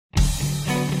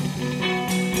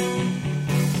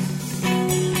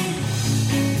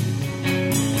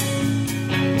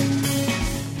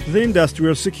the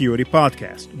Industrial Security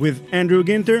Podcast with Andrew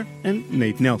Ginter and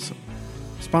Nate Nelson.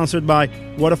 Sponsored by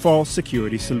Waterfall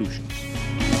Security Solutions.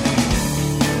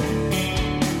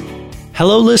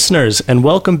 Hello, listeners, and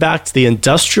welcome back to the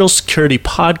Industrial Security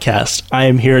Podcast. I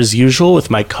am here as usual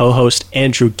with my co-host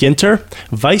Andrew Ginter,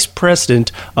 Vice President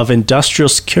of Industrial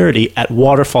Security at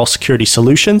Waterfall Security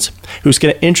Solutions, who's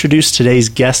going to introduce today's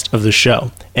guest of the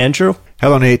show. Andrew?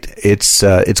 Hello, Nate. It's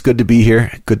good to be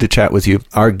here. Good to chat with you.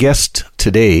 Our guest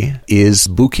today is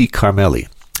Buki Carmeli.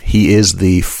 He is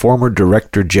the former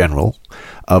Director General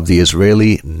of the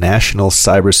Israeli National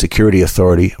Cybersecurity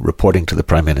Authority, reporting to the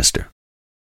Prime Minister.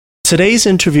 Today's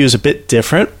interview is a bit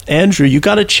different. Andrew, you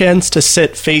got a chance to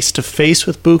sit face-to-face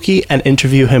with Buki and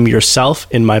interview him yourself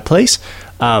in my place.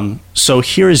 So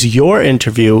here is your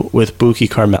interview with Buki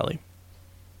Carmeli.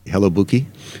 Hello, Buki.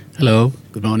 Hello.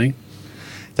 Good morning.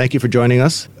 Thank you for joining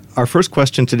us. Our first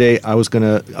question today, I was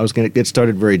gonna get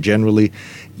started very generally.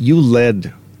 You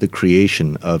led the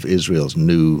creation of Israel's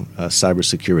new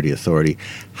cybersecurity authority.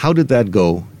 How did that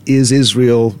go? Is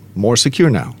Israel more secure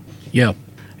now? Yeah.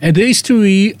 At the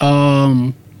history,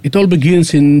 it all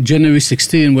begins in January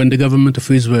 16 when the government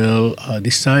of Israel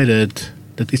decided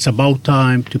that it's about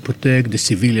time to protect the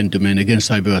civilian domain against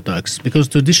cyber attacks. Because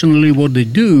traditionally what they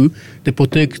do, they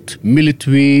protect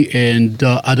military and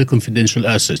other confidential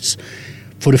assets.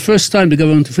 For the first time, the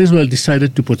government of Israel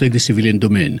decided to protect the civilian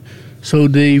domain. So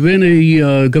they ran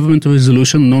a government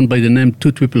resolution known by the name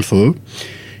 2444.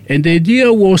 And the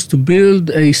idea was to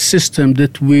build a system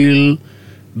that will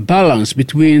balance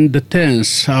between the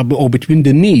tense or between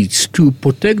the needs to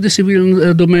protect the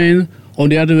civilian domain, on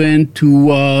the other hand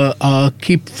to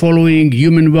keep following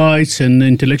human rights and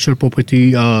intellectual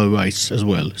property rights as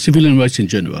well, civilian rights in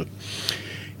general.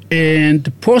 And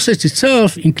the process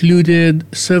itself included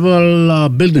several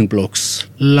building blocks,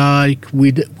 like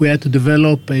we had to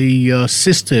develop a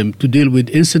system to deal with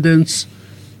incidents,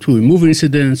 to remove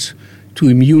incidents, to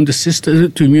immune the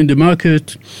system, to immune the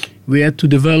market. We had to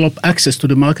develop access to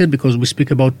the market because we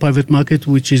speak about private market,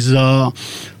 which is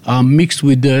mixed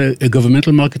with a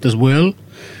governmental market as well.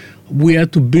 We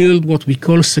had to build what we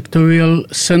call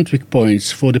sectorial centric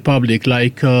points for the public,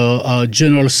 like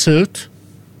general CERT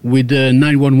with the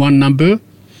 911 number.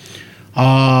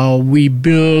 We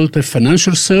built a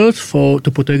financial CERT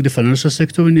to protect the financial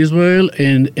sector in Israel,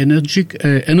 and energy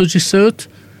CERT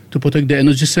to protect the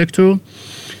energy sector.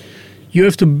 You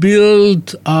have to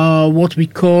build what we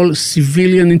call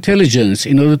civilian intelligence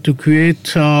in order to create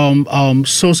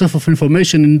sources of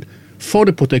information for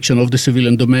the protection of the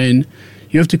civilian domain.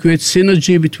 You have to create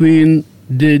synergy between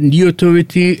the new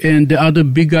authority and the other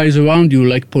big guys around you,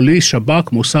 like police,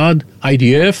 Shabak, Mossad,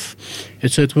 IDF,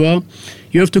 etc.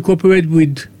 You have to cooperate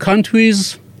with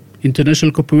countries,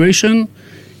 international cooperation.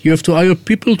 You have to hire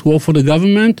people to work for the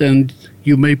government, and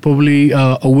you may probably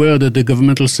aware that the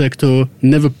governmental sector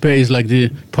never pays like the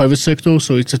private sector,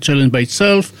 so it's a challenge by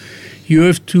itself. You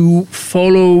have to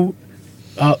follow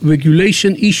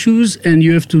regulation issues, and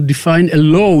you have to define a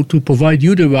law to provide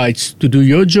you the rights to do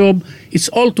your job. It's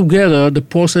altogether the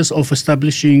process of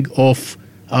establishing of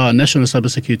National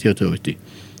Cybersecurity Authority.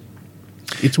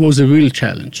 It was a real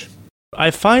challenge. I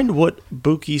find what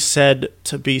Buki said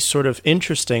to be sort of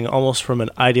interesting, almost from an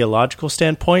ideological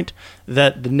standpoint,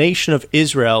 that the nation of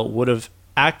Israel would have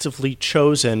actively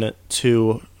chosen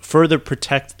to further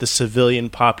protect the civilian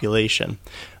population.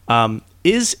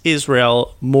 Is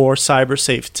Israel more cyber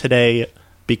safe today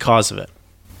because of it?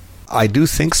 I do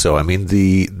think so. I mean,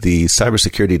 the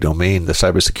cybersecurity domain, the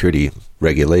cybersecurity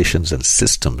regulations and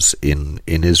systems in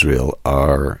Israel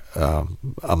are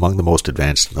among the most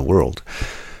advanced in the world.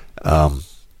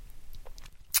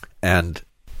 And,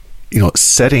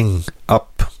 setting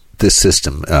up this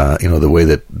system, the way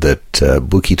that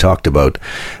Buki talked about,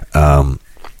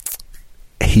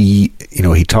 he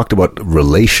talked about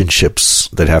relationships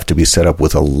that have to be set up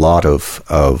with a lot of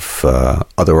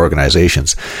other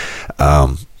organizations.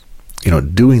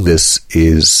 Doing this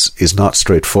is not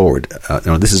straightforward.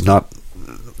 This is not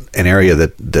an area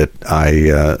that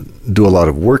I do a lot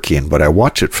of work in, but I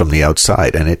watch it from the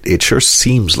outside, and it sure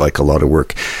seems like a lot of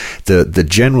work. The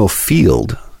general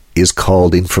field is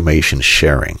called information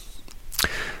sharing.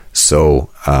 So,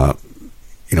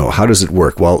 how does it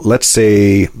work? Well, let's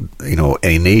say,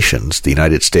 a nation's, the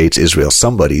United States, Israel,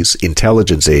 somebody's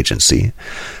intelligence agency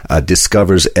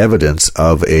discovers evidence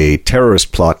of a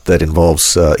terrorist plot that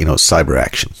involves, cyber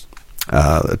action,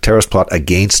 a terrorist plot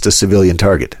against a civilian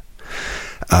target.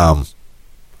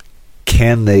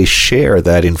 Can they share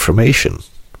that information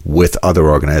with other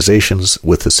organizations,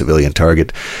 with the civilian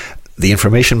target? The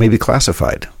information may be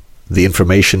classified. the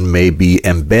information may be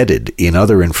embedded in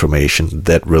other information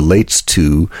that relates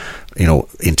to,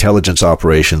 intelligence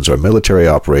operations or military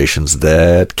operations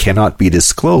that cannot be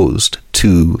disclosed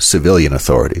to civilian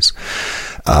authorities.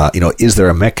 Is there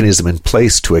a mechanism in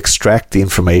place to extract the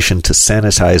information, to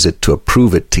sanitize it, to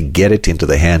approve it, to get it into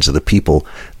the hands of the people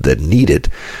that need it,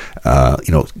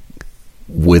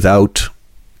 without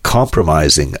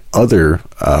compromising other,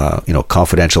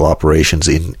 confidential operations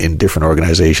in different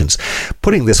organizations?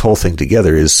 Putting this whole thing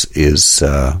together is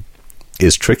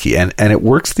tricky, and it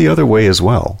works the other way as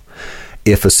well.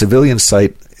 If a civilian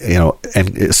site,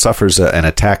 and it suffers an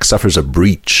attack, suffers a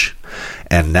breach,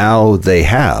 and now they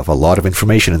have a lot of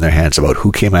information in their hands about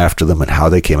who came after them and how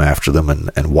they came after them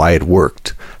and why it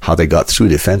worked, how they got through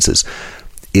defenses,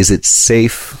 is it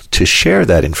safe to share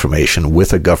that information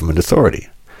with a government authority?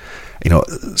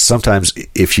 Sometimes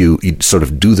if you sort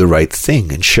of do the right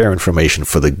thing and share information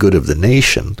for the good of the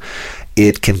nation,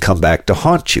 it can come back to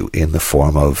haunt you in the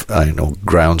form of,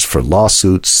 grounds for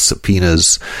lawsuits,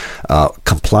 subpoenas,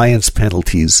 compliance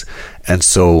penalties. And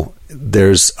so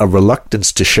there's a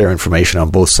reluctance to share information on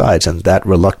both sides, and that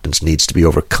reluctance needs to be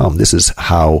overcome. This is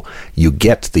how you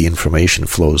get the information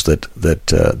flows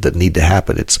that need to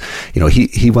happen. It's,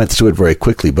 he went through it very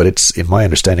quickly, but it's, in my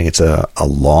understanding, it's a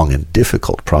long and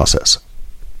difficult process.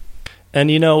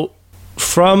 And,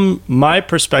 from my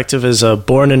perspective as a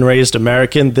born and raised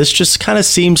American, this just kind of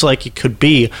seems like it could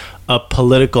be a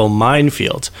political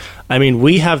minefield. I mean,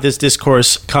 we have this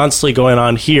discourse constantly going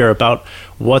on here about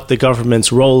what the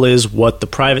government's role is, what the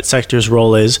private sector's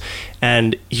role is,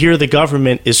 and here the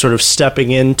government is sort of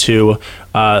stepping into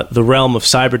the realm of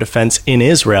cyber defense in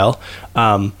Israel.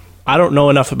 I don't know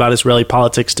enough about Israeli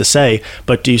politics to say,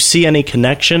 but do you see any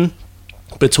connection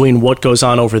between what goes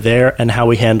on over there and how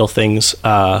we handle things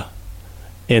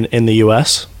in the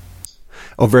U.S.?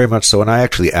 Oh, very much so. And I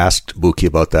actually asked Buki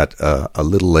about that a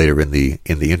little later in the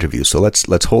interview. So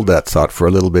let's hold that thought for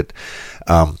a little bit.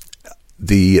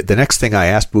 The next thing I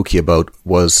asked Buki about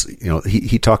was,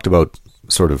 he talked about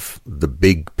sort of the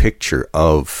big picture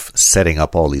of setting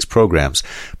up all these programs,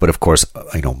 but of course,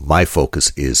 my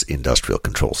focus is industrial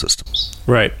control systems.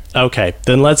 Right. Okay.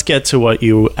 Then let's get to what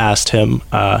you asked him.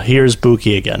 Here's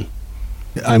Buki again.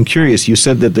 I'm curious. You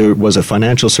said that there was a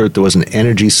financial cert, there was an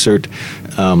energy cert.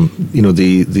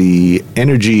 The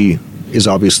energy is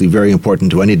obviously very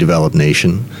important to any developed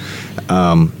nation.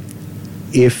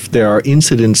 If there are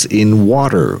incidents in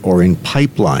water or in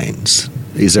pipelines,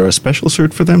 is there a special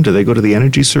cert for them? Do they go to the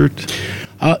energy cert?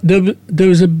 There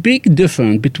is a big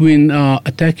difference between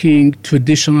attacking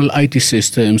traditional IT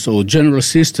systems or general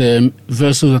system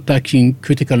versus attacking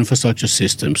critical infrastructure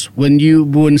systems.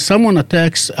 When someone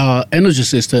attacks energy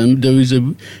system, there is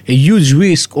a huge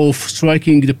risk of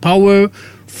striking the power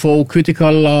for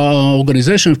critical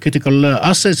organization, critical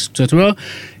assets, etc.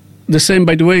 The same,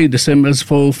 by the way, as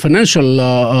for financial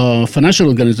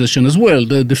organization as well.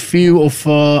 The fear of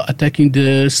attacking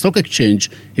the stock exchange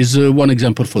is one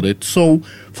example for it. So,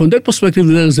 from that perspective,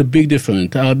 there is a big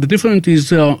difference. The difference is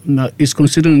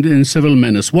considered in several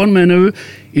manners. One manner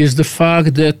is the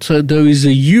fact that there is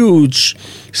a huge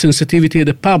sensitivity of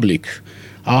the public.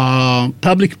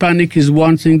 Public panic is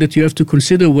one thing that you have to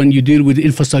consider when you deal with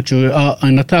infrastructure,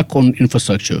 an attack on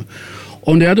infrastructure.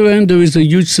 On the other hand, there is a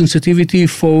huge sensitivity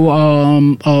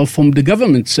from the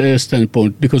government's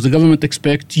standpoint, because the government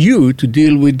expects you to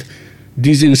deal with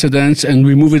these incidents and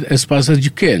remove it as fast as you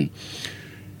can.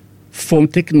 From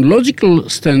technological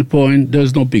standpoint,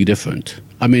 there's no big difference.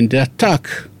 I mean, the attack,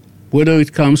 whether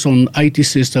it comes on IT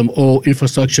system or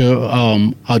infrastructure,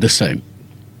 are the same.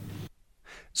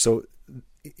 So,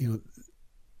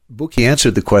 Buki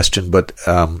answered the question, but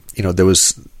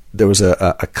there was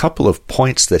a couple of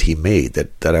points that he made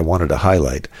that I wanted to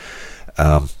highlight.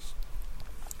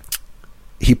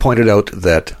 He pointed out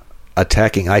that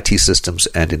attacking IT systems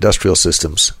and industrial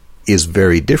systems is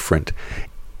very different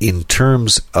in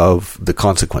terms of the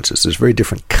consequences. There's very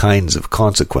different kinds of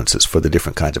consequences for the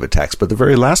different kinds of attacks. But the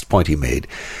very last point he made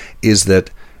is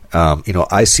that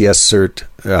ICS cert,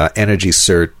 energy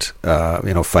cert,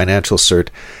 financial cert,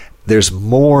 there's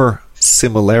more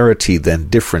similarity than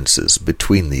differences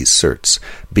between these certs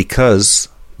because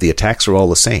the attacks are all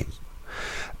the same.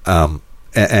 He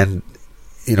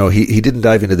didn't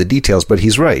dive into the details, but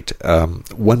he's right.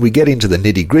 When we get into the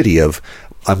nitty-gritty of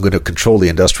I'm going to control the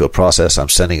industrial process, I'm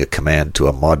sending a command to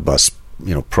a Modbus,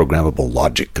 programmable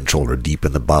logic controller deep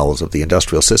in the bowels of the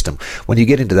industrial system. When you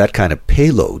get into that kind of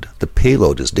payload, the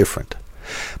payload is different.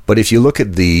 But if you look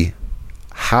at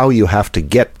how you have to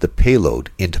get the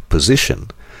payload into position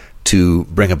to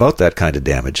bring about that kind of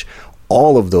damage,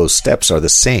 all of those steps are the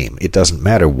same. It doesn't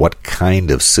matter what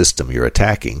kind of system you're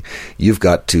attacking. You've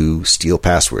got to steal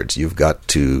passwords. You've got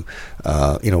to,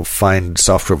 find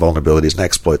software vulnerabilities and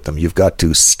exploit them. You've got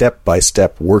to step by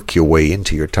step work your way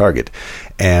into your target.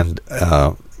 And,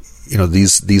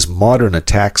 these modern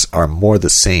attacks are more the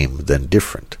same than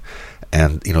different.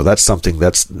 And, that's something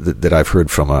that I've heard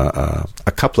from a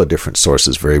couple of different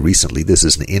sources very recently. This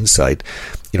is an insight.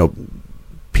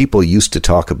 People used to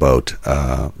talk about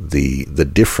the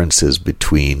differences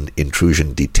between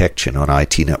intrusion detection on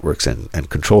IT networks and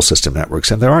control system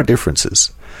networks, and there are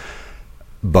differences.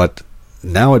 But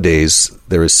nowadays,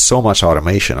 there is so much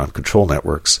automation on control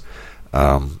networks.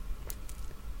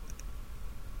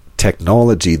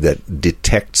 Technology that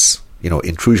detects,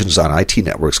 intrusions on IT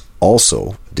networks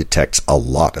also detects a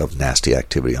lot of nasty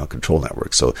activity on control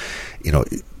networks. So,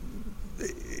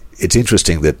 it's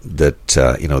interesting that the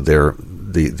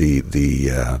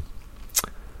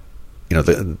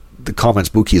comments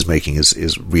Buki is making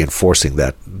is reinforcing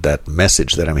that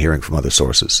message that I'm hearing from other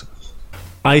sources.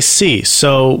 I see.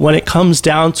 So when it comes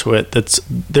down to it,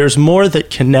 there's more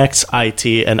that connects IT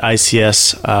and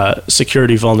ICS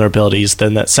security vulnerabilities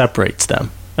than that separates them.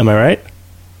 Am I right?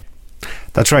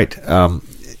 That's right.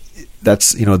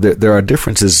 There are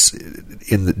differences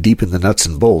deep in the nuts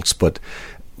and bolts, but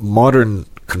modern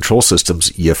control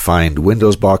systems, you find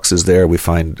Windows boxes there, we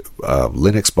find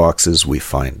Linux boxes, we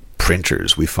find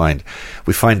printers, we find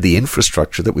the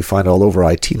infrastructure that we find all over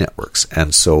IT networks.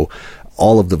 And so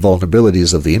all of the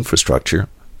vulnerabilities of the infrastructure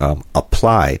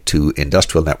apply to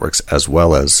industrial networks as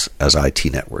well as IT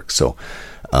networks. So,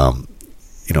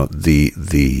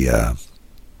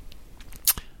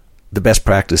 the best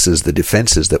practices, the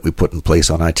defenses that we put in place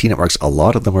on IT networks, a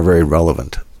lot of them are very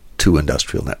relevant to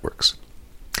industrial networks.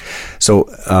 So,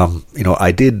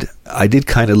 I did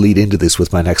kind of lead into this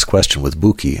with my next question with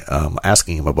Buki,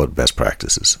 asking him about best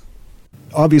practices.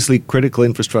 Obviously, critical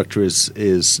infrastructure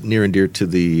is near and dear to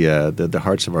the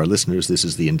hearts of our listeners. This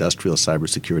is the Industrial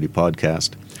Cybersecurity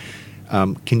Podcast.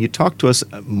 Can you talk to us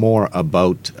more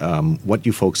about what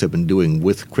you folks have been doing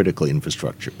with critical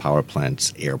infrastructure, power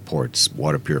plants, airports,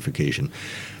 water purification?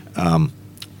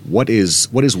 What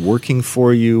is working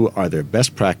for you? Are there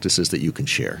best practices that you can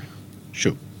share?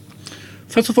 Sure.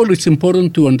 First of all, it's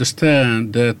important to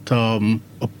understand that.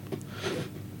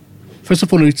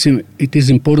 It is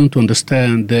important to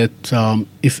understand that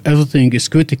if everything is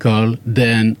critical,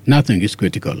 then nothing is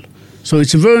critical. So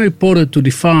it's very important to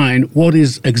define what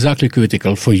is exactly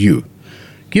critical for you.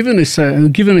 Give an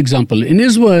example. In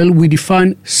Israel, we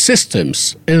define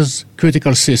systems as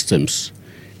critical systems.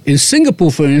 In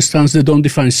Singapore, for instance, they don't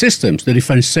define systems; they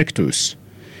define sectors.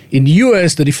 In the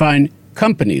US, they define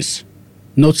companies,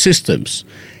 not systems.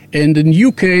 And in the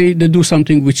UK, they do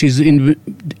something which is in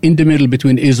the middle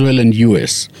between Israel and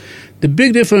US. The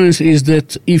big difference is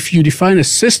that if you define a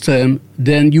system,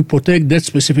 then you protect that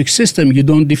specific system. You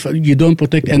don't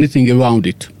protect anything around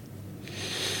it.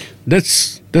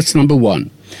 That's number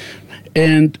one.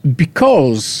 And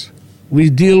because we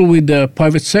deal with the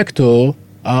private sector,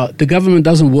 the government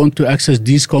doesn't want to access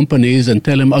these companies and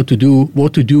tell them what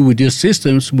to do with their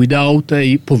systems without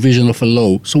a provision of a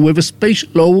law. So we have a special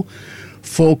law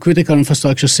for critical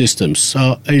infrastructure systems,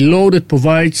 a law that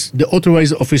provides the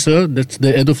authorized officer, that's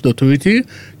the head of the authority,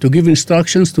 to give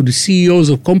instructions to the CEOs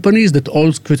of companies that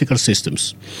own critical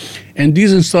systems. And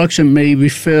these instructions may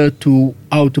refer to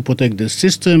how to protect the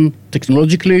system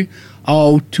technologically,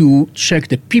 how to check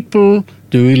the people,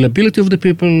 the reliability of the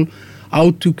people, how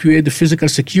to create the physical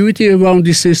security around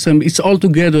the system. It's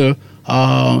altogether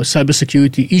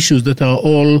cybersecurity issues that are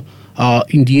all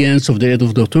in the hands of the head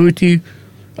of the authority,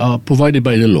 provided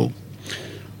by the law.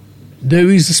 There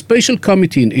is a special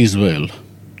committee in Israel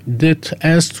that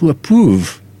has to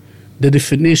approve the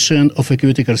definition of a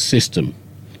critical system,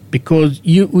 because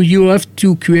you have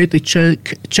to create a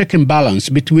check and balance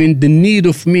between the need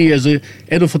of me as a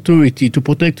head of authority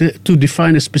to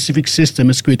define a specific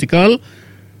system as critical.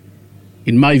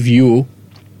 In my view,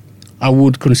 I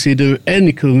would consider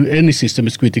any system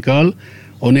as critical.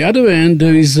 On the other hand,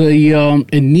 there is a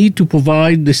need to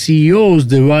provide the CEOs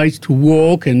the right to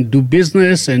work and do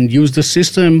business and use the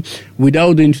system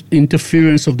without the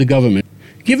interference of the government.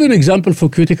 Give an example for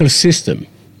critical system.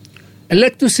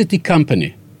 Electricity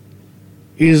company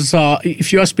is,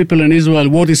 if you ask people in Israel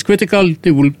what is critical,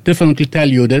 they will definitely tell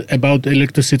you that about the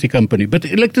electricity company. But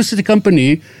the electricity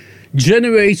company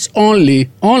generates only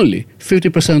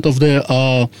 50% of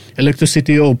the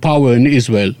electricity or power in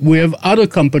Israel. We have other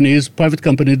companies, private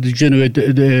companies, that generate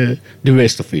the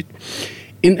rest of it.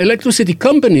 In electricity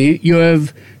company, you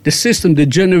have the system that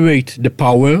generates the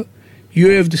power,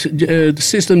 you have the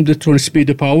system that transmit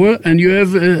the power, and you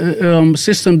have a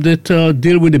system that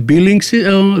deal with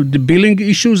the billing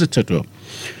issues, etc.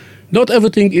 Not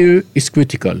everything here is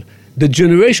critical. The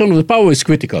generation of the power is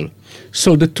critical,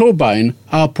 so the turbine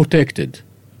are protected.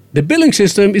 The billing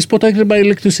system is protected by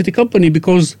electricity company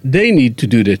because they need to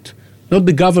do that. Not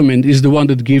the government is the one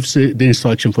that gives the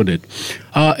instruction for that.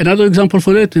 Another example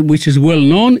for that, which is well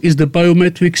known, is the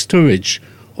biometric storage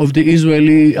of the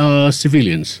Israeli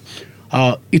civilians.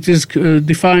 It is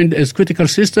defined as critical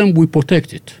system. We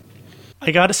protect it.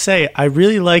 I gotta say, I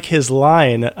really like his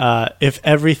line, if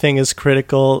everything is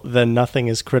critical, then nothing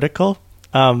is critical.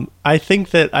 I think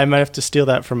that I might have to steal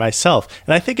that for myself.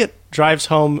 And I think it drives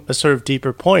home a sort of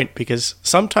deeper point, because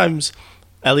sometimes,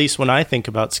 at least when I think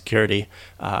about security,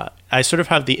 I sort of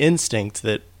have the instinct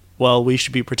that, well, we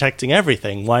should be protecting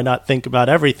everything. Why not think about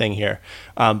everything here?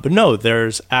 But no,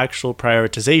 there's actual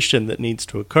prioritization that needs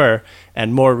to occur,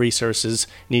 and more resources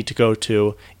need to go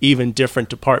to even different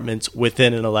departments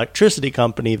within an electricity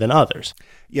company than others.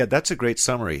 Yeah, that's a great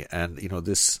summary. And,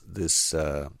 this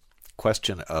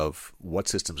question of what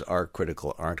systems are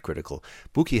critical, aren't critical,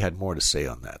 Buki had more to say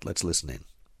on that. Let's listen in.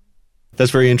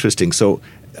 That's very interesting. So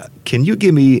can you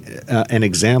give me an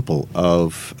example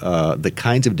of the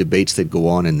kinds of debates that go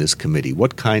on in this committee?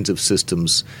 What kinds of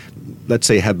systems, let's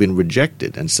say, have been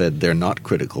rejected and said they're not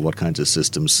critical? What kinds of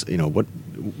systems, what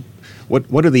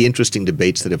are the interesting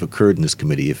debates that have occurred in this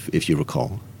committee, if you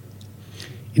recall?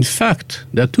 In fact,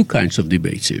 there are two kinds of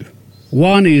debates here.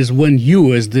 One is when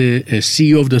you, as the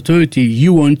CEO of the authority,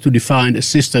 you want to define a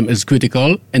system as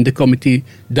critical and the committee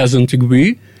doesn't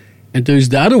agree. And there is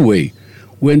the other way,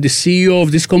 when the CEO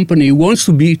of this company wants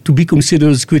to be considered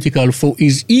as critical for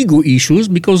his ego issues,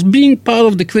 because being part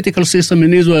of the critical system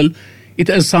in Israel, it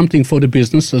has something for the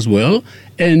business as well,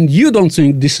 and you don't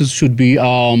think this should be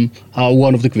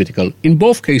one of the critical. In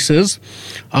both cases,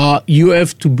 you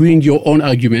have to bring your own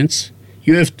arguments.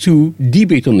 You have to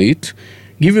debate on it.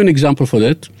 Give you an example for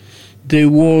that. There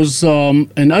was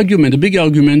an argument, a big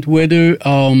argument, whether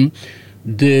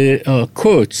the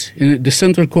courts, the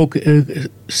central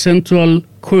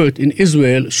court in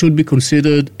Israel should be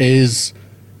considered as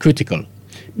critical,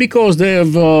 because they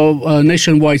have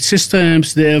nationwide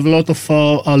systems. They have a lot of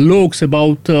logs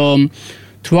about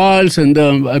trials and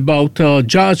about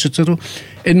judge, etc.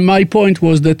 And my point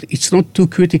was that it's not too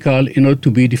critical in order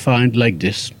to be defined like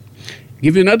this.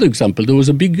 Give you another example. There was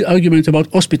a big argument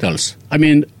about hospitals. I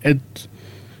mean, at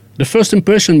the first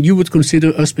impression, you would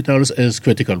consider hospitals as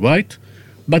critical, right?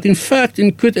 But in fact,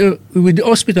 with the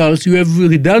hospitals, you have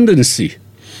redundancy.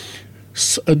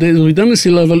 So the redundancy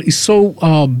level is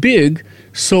so big,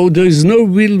 so there is no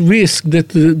real risk that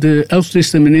the health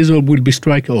system in Israel will be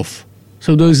struck off.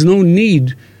 So there is no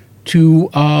need to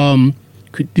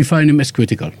define them as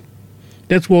critical.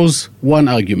 That was one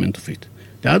argument of it.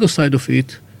 The other side of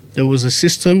it, there was a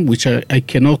system which I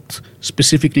cannot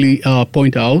specifically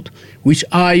point out, which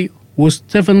I was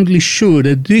definitely sure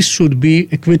that this should be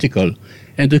a critical,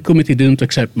 and the committee didn't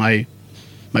accept my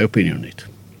opinion on it.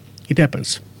 It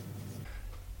happens.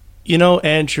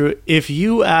 Andrew, if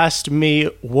you asked me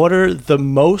what are the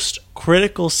most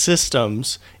critical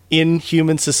systems in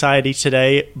human society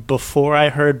today before I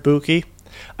heard Buki,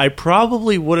 I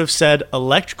probably would have said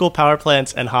electrical power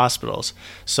plants and hospitals.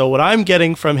 So what I'm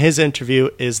getting from his interview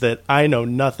is that I know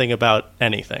nothing about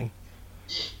anything.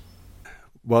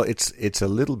 Well, it's a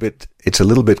little bit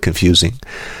confusing.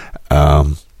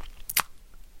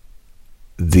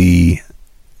 The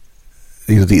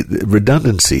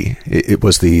redundancy, it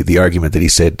was the argument that he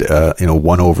said,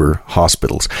 won over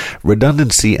hospitals.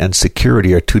 Redundancy and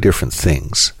security are two different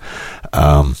things.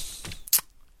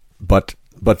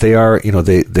 But they are,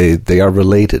 they are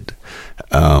related.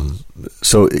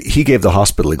 So he gave the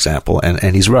hospital example,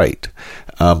 and he's right.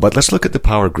 But let's look at the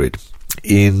power grid.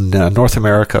 In North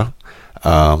America,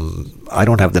 I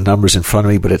don't have the numbers in front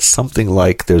of me, but it's something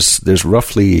like there's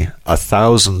roughly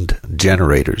 1,000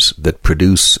 generators that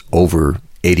produce over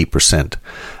 80%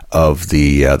 of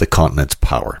the continent's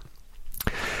power.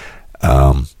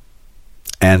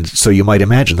 And so you might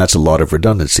imagine that's a lot of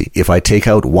redundancy. If I take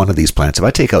out one of these plants, if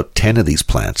I take out 10 of these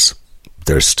plants,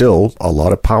 there's still a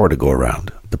lot of power to go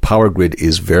around. The power grid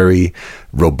is very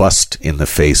robust in the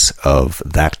face of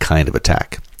that kind of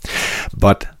attack.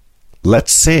 But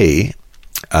let's say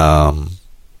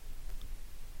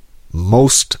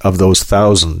most of those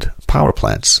 1,000 power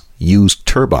plants use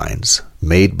turbines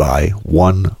made by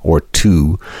one or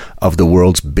two of the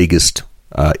world's biggest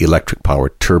electric power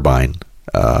turbine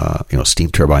steam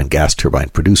turbine, gas turbine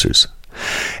producers.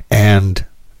 And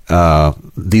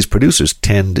these producers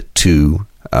tend to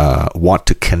want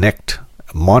to connect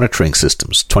monitoring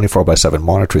systems, 24/7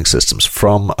 monitoring systems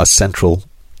from a central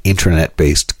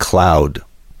internet-based cloud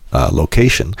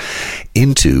location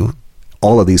into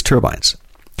all of these turbines.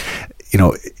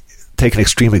 Take an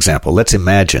extreme example. Let's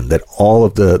imagine that all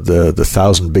of the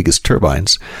 1,000 biggest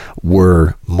turbines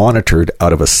were monitored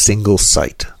out of a single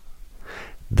site.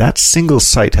 That single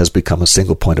site has become a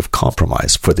single point of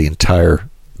compromise for the entire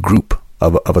group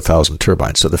of 1,000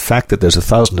 turbines. So the fact that there's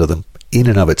 1,000 of them in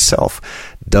and of itself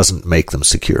doesn't make them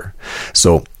secure.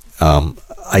 So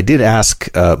I did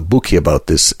ask Buki about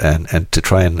this and to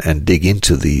try and dig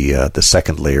into the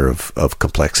second layer of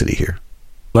complexity here.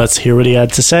 Let's hear what he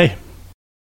had to say.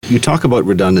 You talk about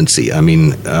redundancy. I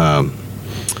mean,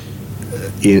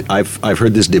 I've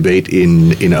heard this debate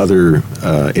in other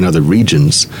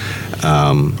regions.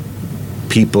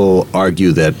 People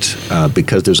argue that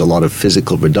because there's a lot of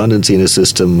physical redundancy in a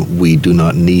system, we do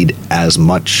not need as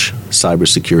much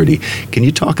cybersecurity. Can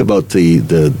you talk about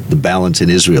the balance in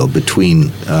Israel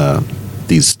between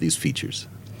these features?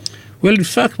 Well, in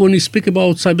fact, when you speak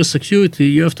about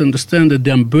cybersecurity, you have to understand that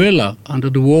the umbrella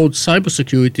under the word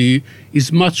cybersecurity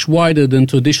is much wider than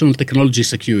traditional technology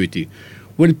security.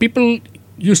 When people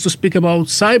used to speak about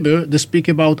cyber, they speak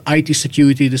about IT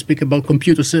security, they speak about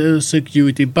computer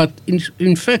security, but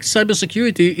in fact,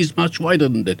 cybersecurity is much wider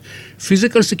than that.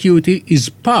 Physical security is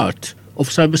part of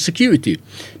cybersecurity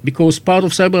because part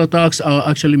of cyber attacks are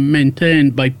actually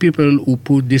maintained by people who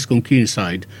put disk on key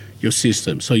inside your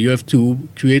system. So you have to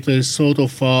create a sort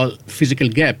of physical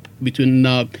gap between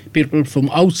people from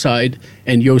outside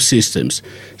and your systems.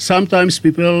 Sometimes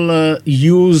people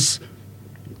use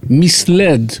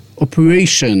misled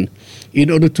operation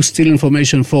in order to steal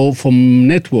information from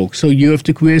network. So you have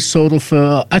to create sort of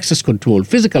access control,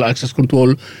 physical access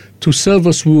control to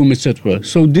servers room, etc.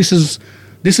 So this is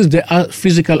the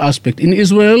physical aspect. In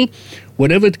Israel,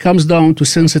 whenever it comes down to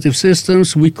sensitive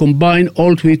systems, we combine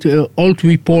all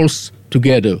three poles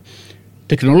together.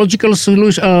 Technological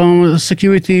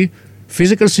security,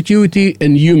 physical security,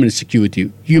 and human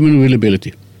security, human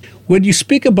reliability. When you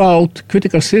speak about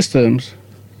critical systems,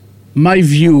 my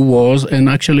view was, and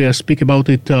actually I speak about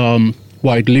it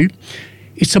widely,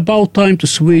 it's about time to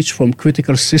switch from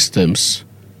critical systems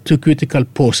to critical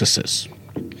processes.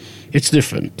 It's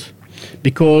different.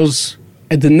 Because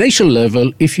at the nation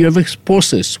level, if you have a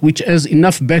process which has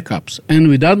enough backups and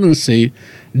redundancy,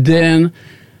 then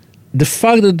the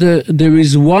fact that there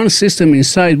is one system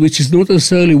inside which is not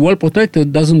necessarily well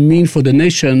protected doesn't mean for the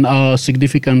nation a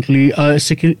significant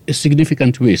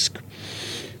risk.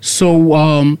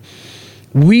 So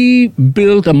we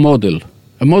built a model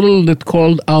that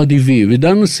called RDV,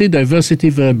 Redundancy, Diversity,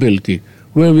 Variability,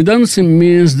 where redundancy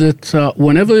means that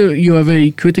whenever you have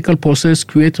a critical process,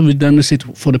 create a redundancy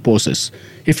for the process.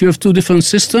 If you have two different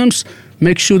systems,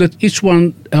 make sure that each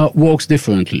one works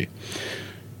differently.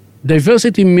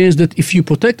 Diversity means that if you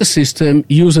protect a system,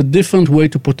 use a different way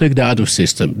to protect the other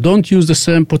system. Don't use the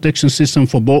same protection system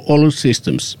for all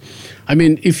systems. I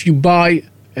mean, if you buy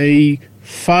a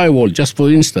firewall, just for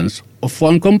instance, of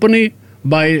one company,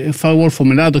 buy a firewall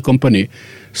from another company.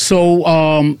 So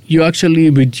you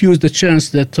actually reduce the chance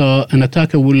that an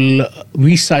attacker will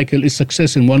recycle his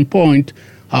success in one point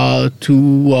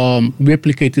to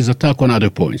replicate his attack on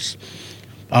other points.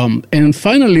 And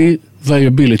finally,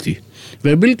 variability.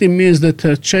 Variability means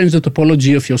that change the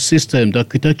topology of your system, the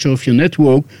architecture of your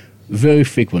network very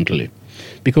frequently.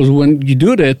 Because when you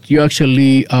do that, you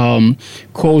actually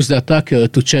cause the attacker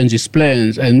to change his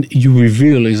plans and you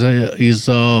reveal his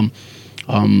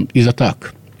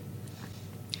attack.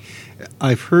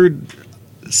 I've heard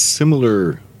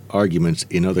similar arguments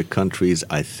in other countries.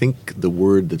 I think the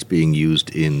word that's being used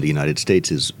in the United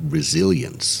States is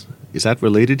resilience. Is that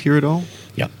related here at all?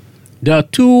 Yeah. There are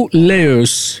two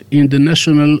layers in the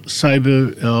national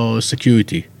cyber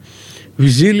security,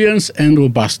 resilience and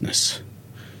robustness.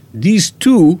 These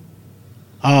two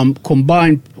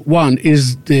combined, one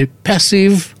is the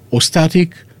passive or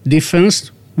static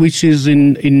defense, which is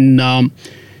in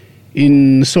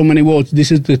so many words,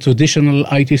 this is the traditional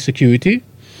IT security.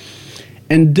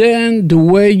 And then the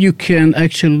way you can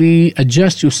actually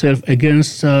adjust yourself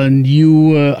against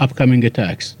new upcoming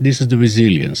attacks. This is the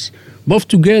resilience. Both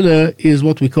together is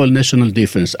what we call national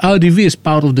defense. RDV is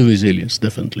part of the resilience,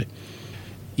 definitely.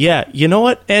 Yeah, you know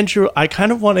what, Andrew? I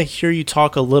kind of want to hear you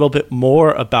talk a little bit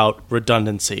more about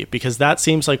redundancy, because that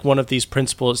seems like one of these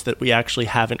principles that we actually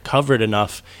haven't covered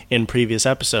enough in previous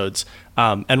episodes.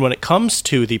 And when it comes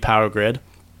to the power grid,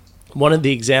 one of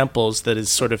the examples that is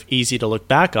sort of easy to look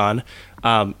back on,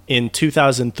 in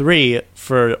 2003,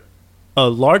 for a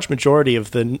large majority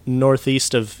of the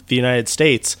northeast of the United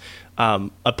States,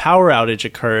 a power outage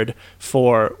occurred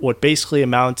for what basically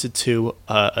amounted to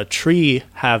a tree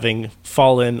having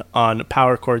fallen on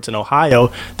power cords in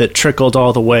Ohio that trickled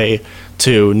all the way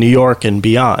to New York and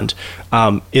beyond.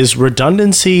 Is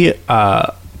redundancy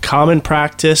common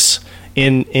practice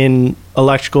in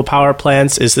electrical power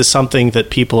plants? Is this something that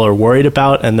people are worried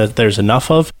about and that there's enough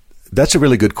of? That's a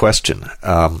really good question.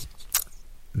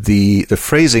 The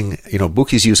phrasing,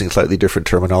 Buki's using slightly different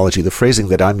terminology. The phrasing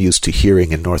that I'm used to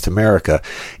hearing in North America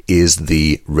is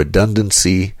the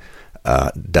redundancy,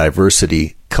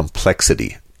 diversity,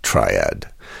 complexity triad.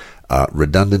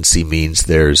 Redundancy means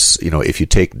there's, if you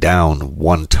take down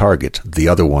one target, the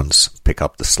other ones pick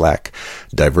up the slack.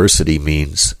 Diversity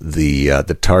means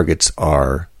the targets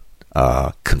are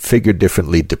configured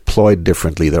differently, deployed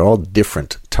differently. They're all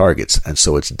different targets, and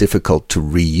so it's difficult to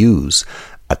reuse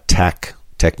attack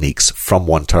techniques from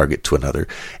one target to another.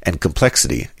 And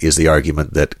complexity is the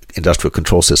argument that industrial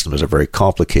control systems are very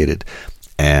complicated,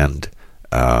 and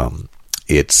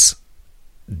it's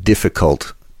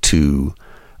difficult to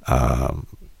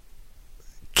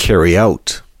carry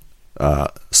out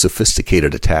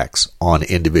sophisticated attacks on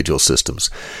individual systems,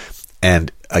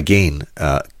 and again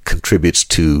contributes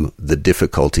to the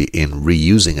difficulty in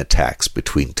reusing attacks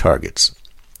between targets.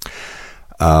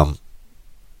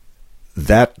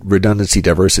 That redundancy,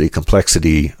 diversity,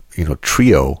 complexity,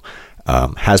 trio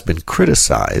has been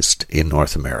criticized in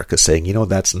North America, saying,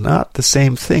 that's not the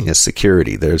same thing as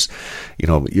security. There's,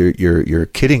 you're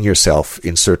kidding yourself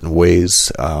in certain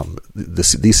ways.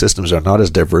 These systems are not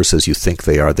as diverse as you think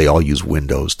they are. They all use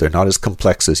Windows. They're not as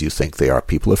complex as you think they are.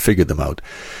 People have figured them out.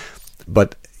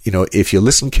 But, if you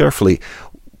listen carefully,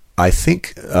 I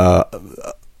think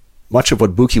much of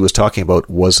what Buki was talking about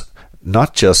was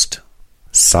not just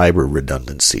cyber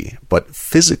redundancy, but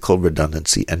physical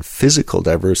redundancy and physical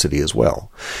diversity as well.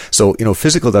 So,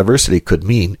 physical diversity could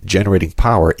mean generating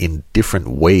power in different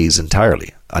ways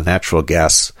entirely. A natural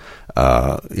gas,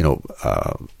 power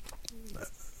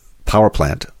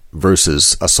plant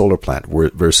versus a solar plant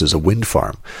versus a wind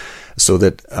farm. So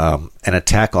that an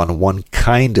attack on one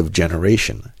kind of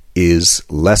generation is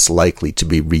less likely to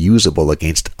be reusable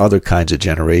against other kinds of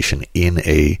generation in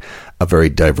a very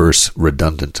diverse,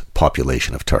 redundant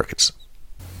population of targets.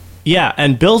 Yeah,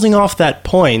 and building off that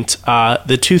point,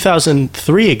 the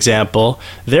 2003 example,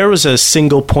 there was a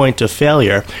single point of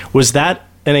failure. Was that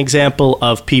an example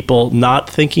of people not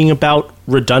thinking about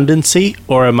redundancy,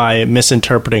 or am I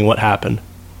misinterpreting what happened?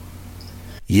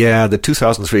 Yeah, the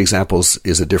 2003 examples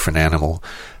is a different animal.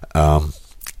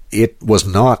 It was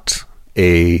not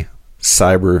a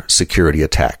cyber security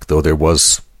attack, though there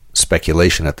was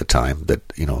speculation at the time that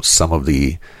some of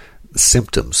the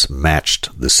symptoms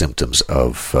matched the symptoms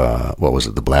of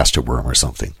the blaster worm or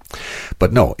something.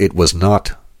 But no, it was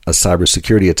not a cyber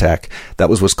security attack. That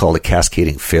was what's called a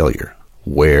cascading failure,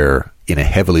 where in a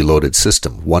heavily loaded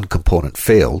system one component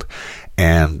failed.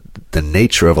 And the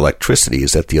nature of electricity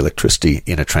is that the electricity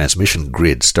in a transmission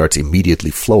grid starts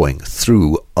immediately flowing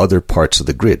through other parts of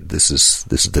the grid. This is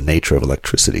the nature of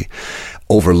electricity.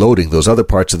 Overloading those other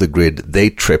parts of the grid, they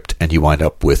tripped, and you wind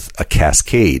up with a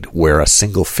cascade where a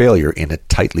single failure in a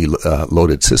tightly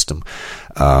loaded system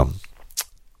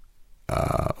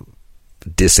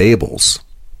disables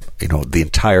the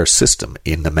entire system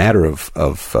in the matter of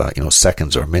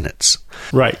seconds or minutes.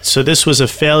 Right. So this was a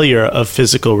failure of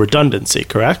physical redundancy,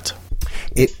 correct?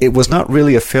 It was not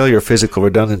really a failure of physical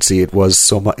redundancy. It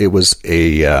was It was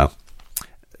a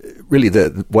really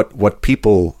what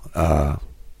people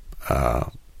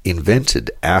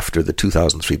invented after the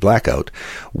 2003 blackout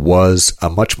was a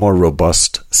much more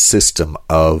robust system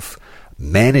of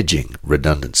managing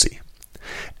redundancy,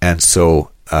 and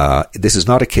so. This is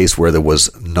not a case where there was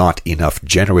not enough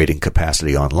generating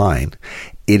capacity online.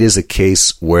 It is a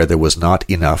case where there was not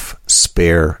enough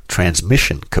spare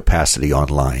transmission capacity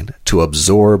online to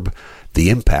absorb the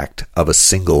impact of a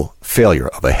single failure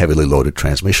of a heavily loaded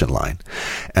transmission line.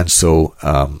 And so,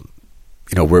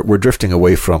 we're drifting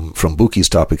away from Buki's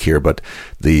topic here, but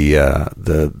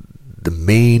the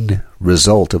main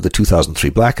result of the 2003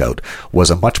 blackout was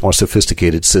a much more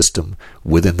sophisticated system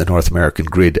within the North American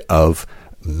grid of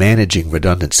managing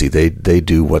redundancy. They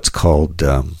do what's called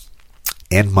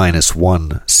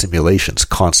N-1 simulations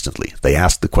constantly. They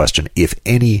ask the question, if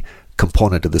any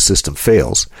component of the system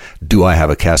fails, do I have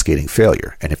a cascading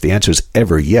failure? And if the answer is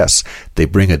ever yes, they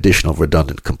bring additional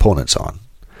redundant components on.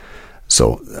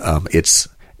 So it's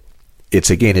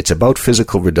about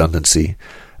physical redundancy.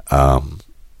 I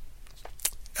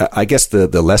guess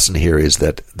the lesson here is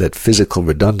that physical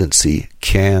redundancy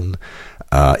can,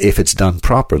 if it's done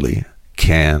properly,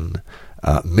 can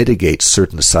mitigate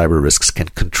certain cyber risks, can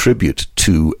contribute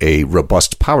to a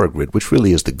robust power grid, which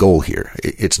really is the goal here.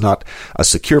 It's not a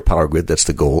secure power grid that's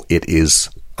the goal. It is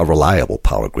a reliable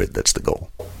power grid that's the goal.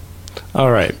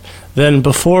 All right. Then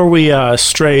before we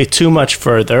stray too much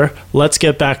further, let's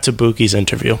get back to Buki's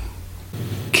interview.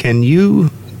 Can you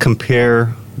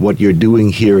compare what you're doing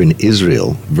here in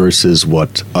Israel versus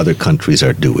what other countries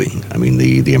are doing? I mean,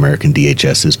 the American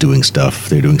DHS is doing stuff.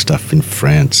 They're doing stuff in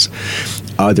France.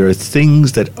 Are there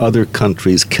things that other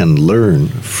countries can learn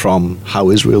from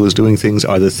how Israel is doing things?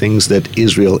 Are there things that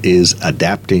Israel is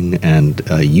adapting and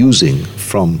using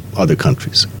from other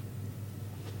countries?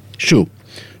 Sure.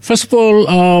 First of all,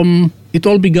 it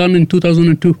all began in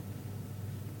 2002,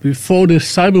 before the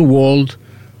cyber world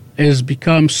has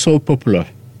become so popular.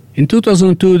 In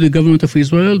 2002, the government of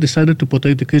Israel decided to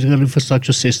protect the critical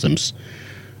infrastructure systems.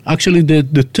 Actually,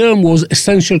 the term was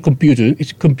essential essential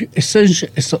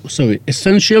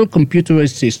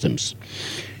computerized systems.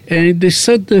 And they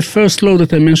set the first law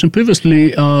that I mentioned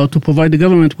previously to provide the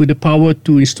government with the power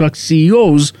to instruct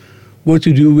CEOs what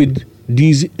to do with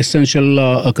these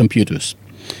essential computers.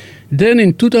 Then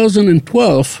in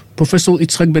 2012, Professor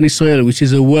Yitzhak Ben Israel, which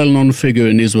is a well-known figure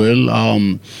in Israel,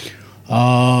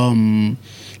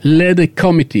 led a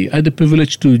committee. I had the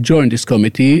privilege to join this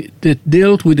committee that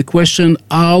dealt with the question,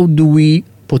 how do we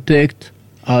protect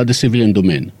the civilian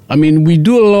domain? I mean, we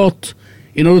do a lot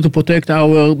in order to protect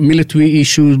our military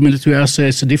issues, military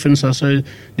assets,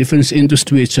 defense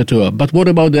industry, etc. But what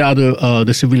about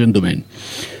the civilian domain?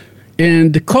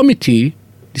 And the committee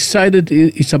decided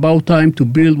it's about time to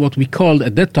build what we called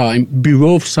at that time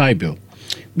Bureau of Cyber,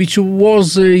 which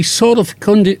was a sort of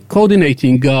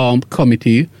coordinating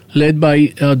committee led by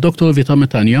Dr. Avital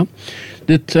Matania,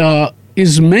 that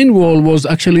his main role was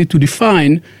actually to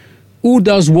define who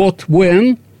does what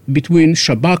when between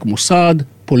Shabak, Mossad,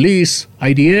 police,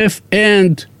 IDF,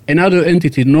 and another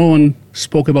entity. No one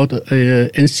spoke about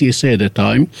NCSA at that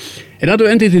time, another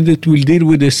entity that will deal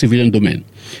with the civilian domain.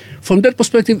 From that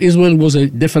perspective, Israel was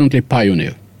definitely a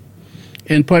pioneer.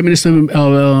 And Prime Minister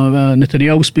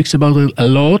Netanyahu speaks about it a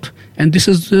lot, and this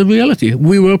is the reality.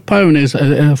 We were pioneers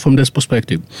from this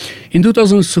perspective. In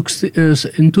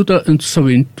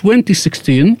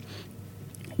 2016,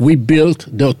 we built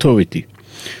the authority.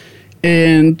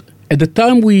 And at the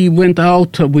time we went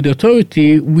out with the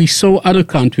authority, we saw other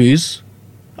countries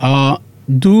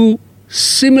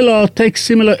take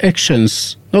similar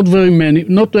actions. Not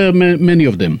many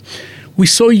of them. We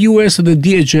saw U.S. and the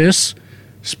DHS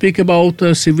speak about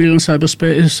civilian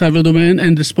cyber domain,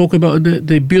 and they spoke about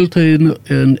they built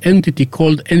an entity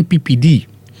called NPPD.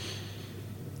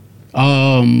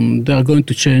 They are going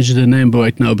to change the name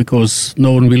right now because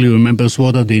no one really remembers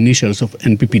what are the initials of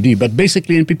NPPD. But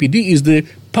basically, NPPD is the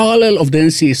parallel of the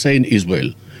NCSA in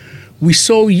Israel. We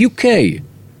saw UK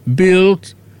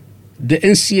build the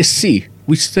NCSC,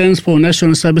 which stands for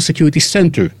National Cybersecurity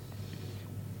Center.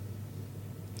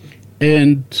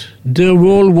 And their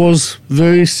role was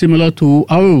very similar to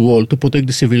our role to protect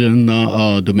the civilian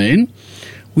domain.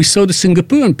 We saw the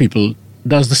Singaporean people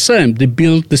does the same. They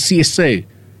built the CSA,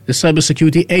 the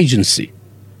Cybersecurity Agency.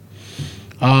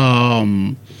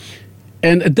 And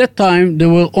at that time, there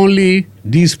were only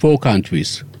these 4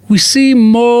 countries. We see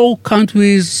more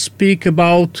countries speak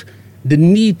about the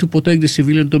need to protect the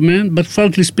civilian domain, but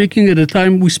frankly speaking, at the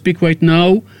time we speak right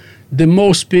now, the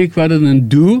more speak rather than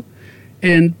do.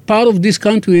 And part of these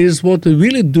countries, what they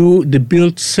really do, they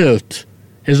build CERT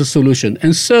as a solution.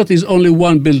 And CERT is only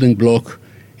one building block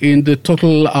in the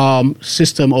total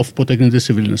system of protecting the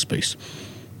civilian space.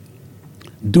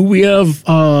 Do we have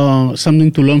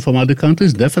something to learn from other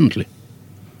countries? Definitely.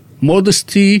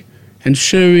 Modesty and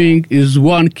sharing is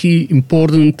one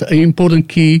important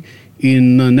key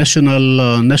in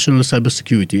national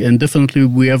cybersecurity. And definitely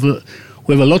we have a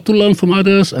lot to learn from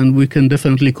others, and we can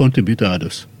definitely contribute to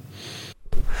others.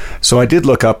 So I did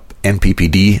look up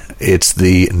NPPD. It's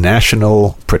the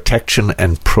National Protection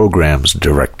and Programs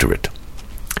Directorate.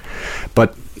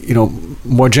 But,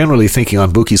 more generally thinking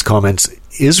on Buki's comments,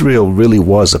 Israel really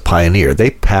was a pioneer.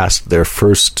 They passed their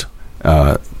first,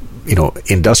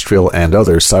 industrial and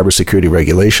other cybersecurity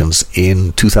regulations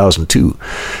in 2002.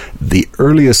 The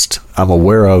earliest I'm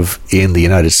aware of in the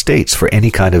United States for any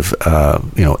kind of,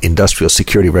 industrial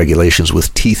security regulations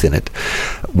with teeth in it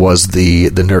was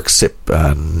the NERC-CIP,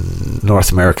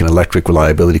 North American Electric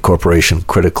Reliability Corporation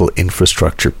Critical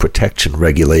Infrastructure Protection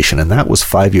Regulation, and that was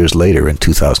 5 years later in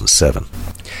 2007.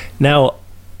 Now,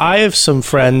 I have some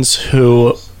friends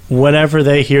who, whenever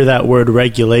they hear that word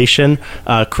regulation,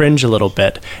 cringe a little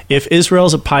bit. If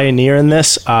Israel's a pioneer in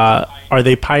this, are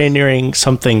they pioneering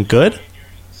something good?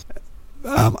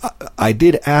 I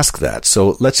did ask that.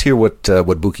 So let's hear what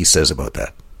Buki says about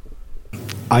that.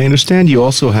 I understand you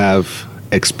also have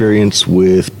experience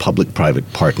with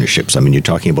public-private partnerships. I mean, you're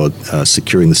talking about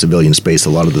securing the civilian space. A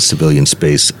lot of the civilian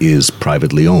space is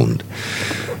privately owned.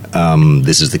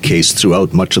 This is the case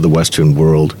throughout much of the Western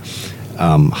world.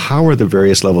 How are the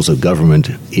various levels of government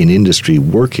in industry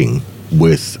working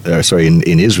with,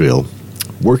 in Israel,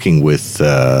 working with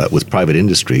private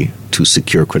industry to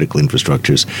secure critical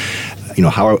infrastructures? You know,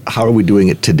 how are we doing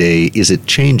it today? Is it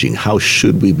changing? How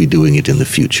should we be doing it in the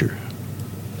future?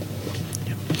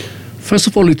 First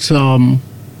of all, it's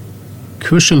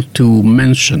crucial to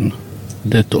mention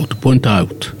that, or to point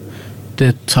out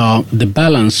that the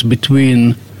balance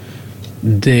between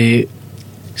the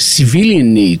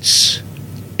civilian needs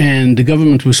and the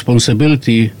government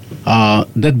responsibility,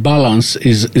 that balance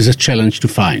is a challenge to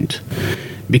find.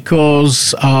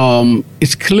 Because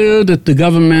it's clear that the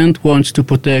government wants to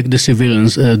protect the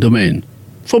civilians' domain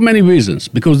for many reasons,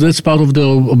 because that's part of their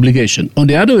obligation. On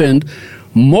the other hand,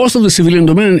 most of the civilian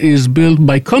domain is built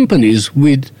by companies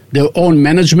with their own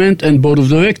management and board of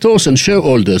directors and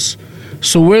shareholders.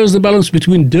 So where is the balance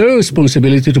between their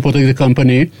responsibility to protect the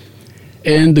company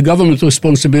and the government's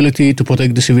responsibility to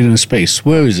protect the civilian space?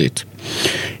 Where is it?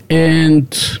 And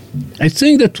I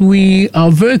think that we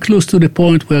are very close to the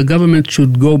point where government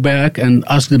should go back and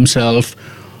ask themselves,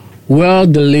 where are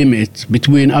the limits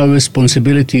between our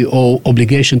responsibility or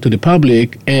obligation to the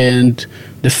public and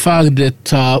the fact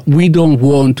that we don't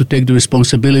want to take the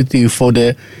responsibility for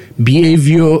the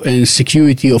behavior and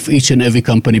security of each and every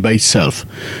company by itself.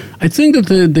 I think that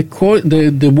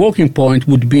the working point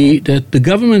would be that the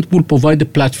government will provide a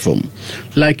platform,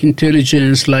 like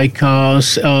intelligence, like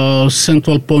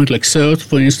central point, like CERT,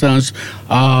 for instance,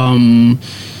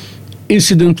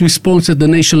 incident response at the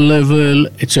national level,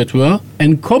 etc.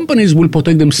 And companies will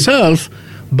protect themselves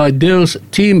by their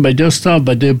team, by their staff,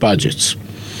 by their budgets.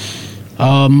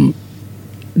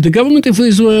 The government of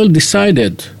Israel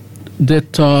decided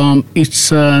that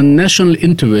it's a national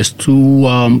interest to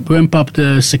ramp up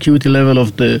the security level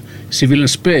of the civilian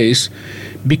space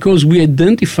because we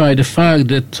identify the fact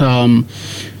that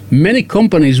many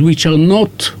companies which are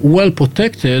not well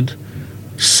protected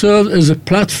serve as a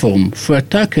platform for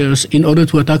attackers in order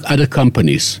to attack other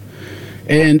companies.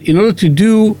 And in order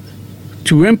to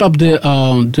ramp up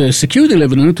the security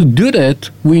level, in order to do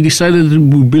that, we decided that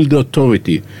we build the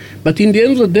authority. But in the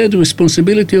end of the day, the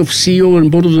responsibility of CEO and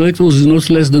board of directors is not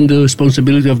less than the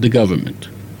responsibility of the government.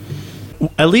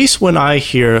 At least when I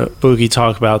hear Buki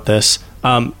talk about this,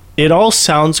 it all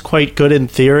sounds quite good in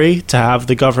theory to have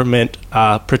the government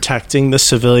protecting the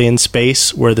civilian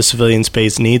space where the civilian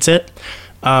space needs it.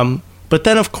 But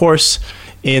then, of course,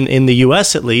 in the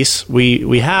U.S. at least,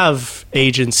 we have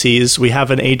agencies. We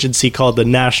have an agency called the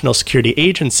National Security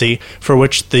Agency, for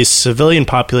which the civilian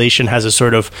population has a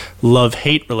sort of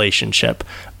love-hate relationship.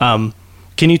 Can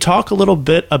you talk a little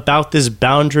bit about this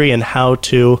boundary and how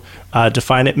to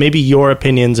define it? Maybe your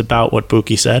opinions about what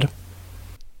Buki said.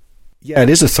 Yeah, it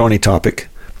is a thorny topic.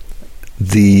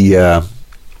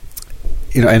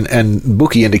 And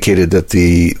Buki indicated that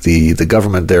the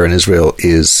government there in Israel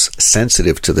is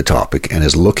sensitive to the topic and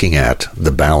is looking at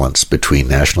the balance between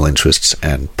national interests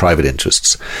and private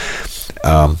interests.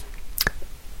 I'm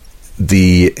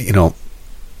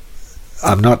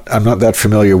not that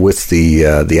familiar with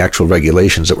the actual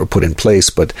regulations that were put in place,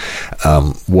 but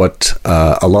what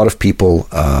a lot of people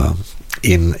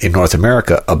in North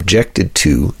America objected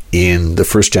to in the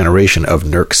first generation of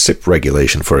NERC-CIP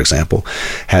regulation, for example,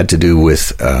 had to do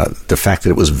with the fact that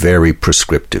it was very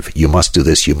prescriptive. You must do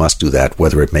this, you must do that,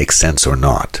 whether it makes sense or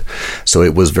not. So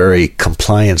it was very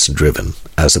compliance-driven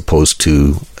as opposed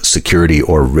to security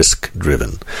or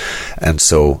risk-driven. And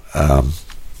so,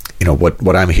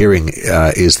 what I'm hearing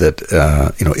is that,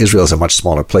 Israel is a much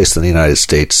smaller place than the United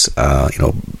States.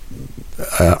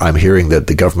 I'm hearing that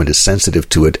the government is sensitive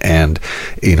to it and,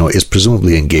 is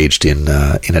presumably engaged in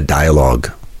a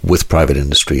dialogue with private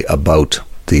industry about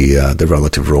the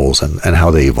relative roles and how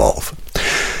they evolve.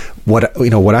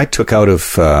 What I took out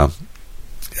of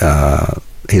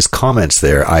his comments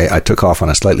there, I took off on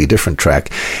a slightly different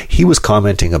track. He was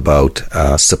commenting about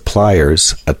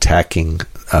suppliers attacking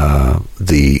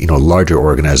the larger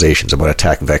organizations, about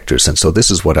attack vectors, and so this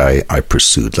is what I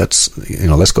pursued. Let's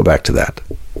go back to that.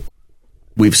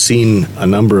 We've seen a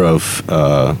number of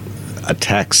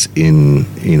attacks in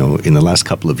the last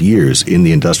couple of years in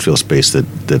the industrial space that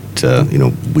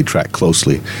we track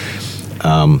closely,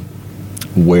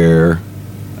 where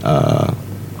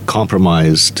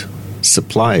compromised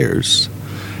suppliers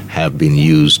have been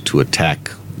used to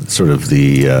attack sort of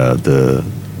the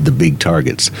big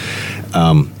targets.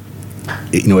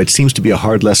 it seems to be a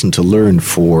hard lesson to learn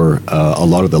for a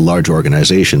lot of the large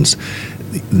organizations.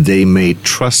 They may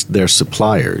trust their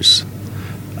suppliers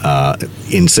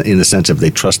in the sense of they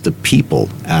trust the people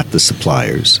at the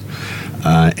suppliers.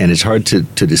 And it's hard to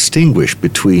distinguish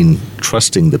between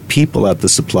trusting the people at the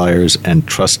suppliers and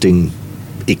trusting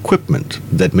equipment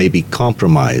that may be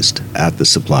compromised at the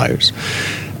suppliers.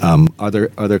 Are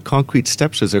there concrete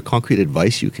steps? Is there concrete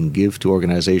advice you can give to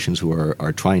organizations who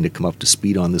are trying to come up to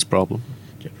speed on this problem?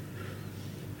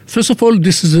 First of all,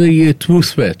 this is a true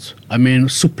threat. I mean,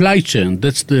 supply chain,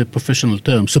 that's the professional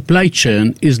term. Supply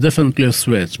chain is definitely a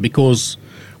threat because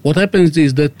what happens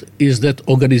is that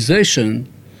organizations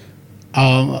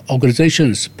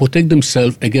protect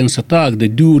themselves against attack. They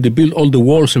build all the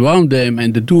walls around them,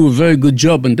 and they do a very good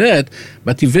job on that.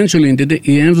 But eventually, in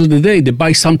the end of the day, they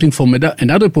buy something from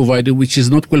another provider which is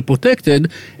not well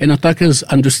protected, and attackers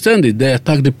understand it. They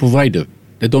attack the provider.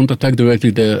 They don't attack directly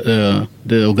the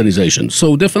organization.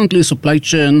 So definitely, supply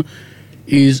chain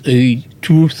is a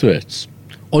true threat.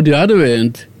 On the other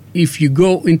end, if you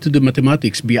go into the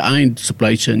mathematics behind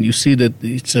supply chain, you see that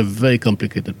it's a very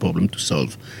complicated problem to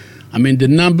solve. I mean, the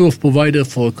number of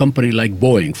providers for a company like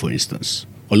Boeing, for instance,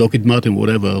 or Lockheed Martin,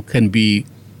 whatever, can be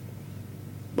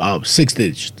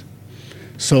 6-digit.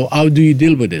 So how do you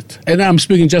deal with it? And I'm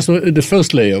speaking just the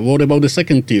first layer. What about the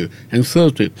second tier and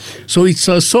third tier? So it's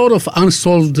a sort of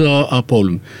unsolved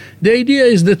problem. The idea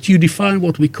is that you define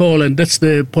what we call, and that's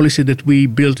the policy that we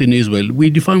built in Israel, we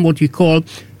define what we call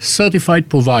certified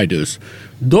providers.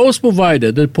 Those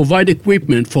providers that provide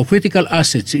equipment for critical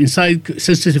assets inside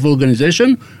sensitive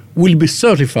organization will be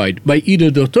certified by either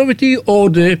the authority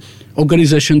or the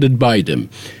organization that buy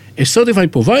them. A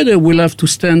certified provider will have to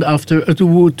stand after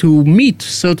to meet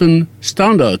certain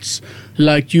standards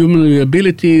like human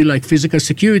reliability, like physical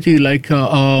security, like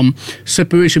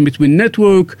separation between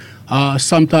network,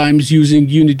 sometimes using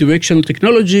unidirectional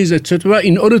technologies, etc.,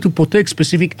 in order to protect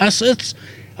specific assets,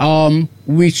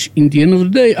 which in the end of the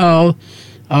day are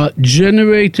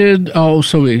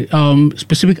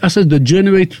specific assets that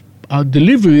generate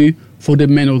delivery for the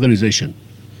main organization.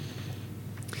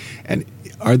 And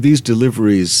are these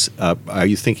deliveries, are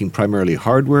you thinking primarily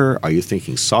hardware? Are you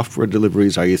thinking software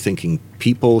deliveries? Are you thinking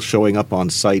people showing up on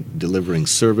site delivering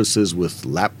services with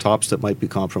laptops that might be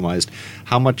compromised?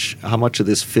 How much of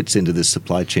this fits into this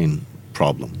supply chain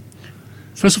problem?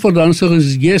 First of all, the answer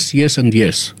is yes, yes, and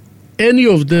yes. Any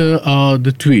of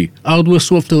the three, hardware,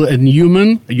 software, and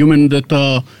human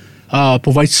that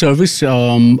provides service,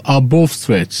 are both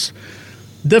threats.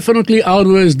 Definitely,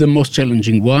 hardware is the most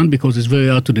challenging one because it's very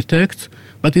hard to detect,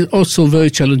 but it's also very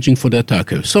challenging for the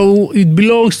attacker. So it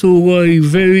belongs to a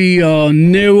very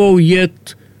narrow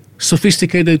yet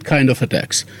sophisticated kind of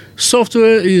attacks.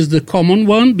 Software is the common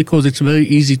one because it's very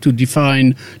easy to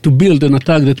build an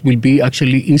attack that will be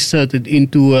actually inserted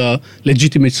into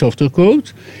legitimate software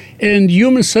code. And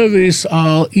human service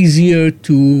are easier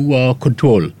to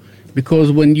control.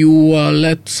 Because when you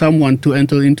let someone to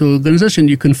enter into an organization,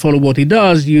 you can follow what he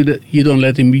does. You don't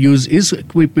let him use his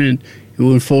equipment. You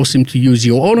will force him to use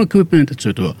your own equipment,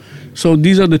 etc. So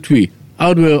these are the three.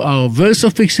 Hardware are very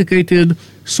sophisticated.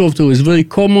 Software is very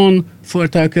common for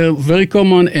attacker, very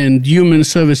common, and human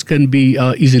service can be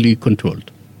easily controlled.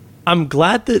 I'm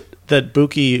glad that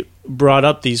Buki brought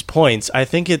up these points. I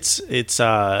think it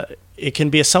can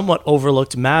be a somewhat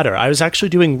overlooked matter. I was actually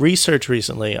doing research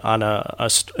recently on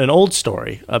an old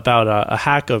story about a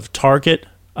hack of Target,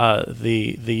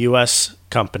 the U.S.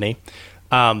 company,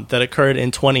 that occurred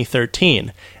in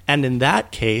 2013. And in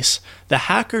that case, the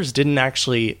hackers didn't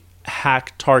actually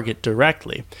hack Target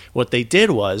directly. What they did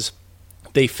was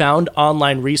they found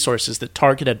online resources that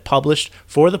Target had published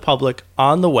for the public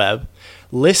on the web,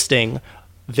 listing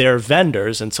their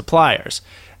vendors and suppliers.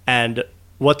 And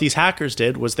what these hackers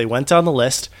did was they went down the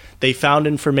list, they found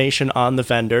information on the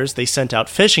vendors, they sent out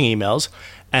phishing emails,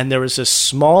 and there was a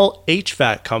small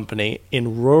HVAC company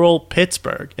in rural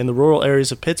Pittsburgh, in the rural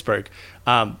areas of Pittsburgh.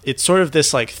 It's sort of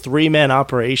this like 3-man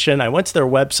operation. I went to their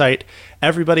website.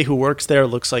 Everybody who works there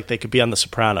looks like they could be on The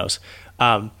Sopranos.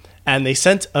 And they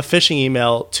sent a phishing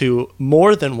email to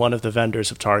more than one of the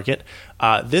vendors of Target.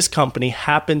 This company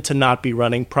happened to not be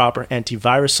running proper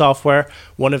antivirus software.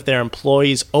 One of their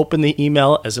employees opened the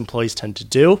email, as employees tend to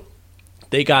do.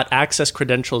 They got access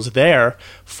credentials there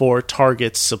for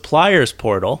Target's suppliers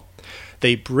portal.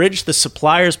 They bridged the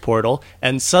suppliers portal,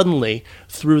 and suddenly,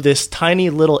 through this tiny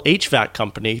little HVAC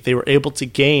company, they were able to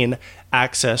gain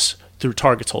access through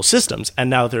Target's whole systems. And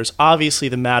now there's obviously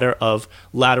the matter of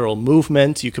lateral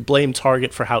movement. You could blame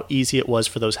Target for how easy it was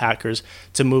for those hackers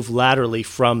to move laterally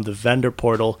from the vendor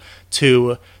portal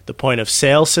to the point of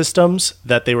sale systems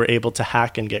that they were able to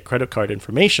hack and get credit card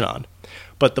information on.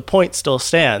 But the point still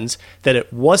stands that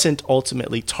it wasn't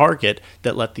ultimately Target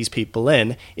that let these people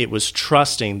in. It was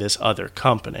trusting this other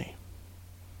company.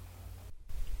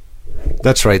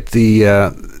 That's right.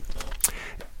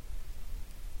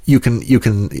 You can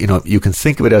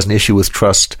think of it as an issue with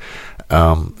trust.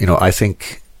 I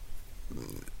think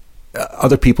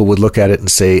other people would look at it and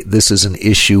say this is an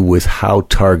issue with how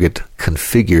Target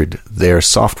configured their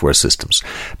software systems.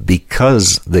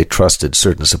 Because they trusted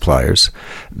certain suppliers,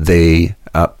 they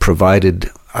provided,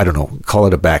 call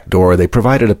it a backdoor, they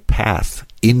provided a path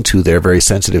into their very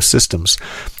sensitive systems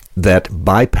that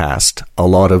bypassed a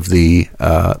lot of the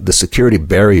security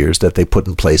barriers that they put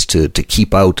in place to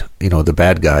keep out, the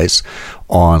bad guys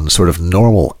on sort of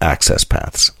normal access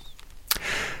paths.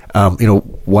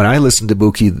 When I listened to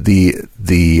Buki,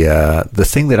 the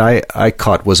thing that I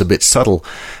caught was a bit subtle.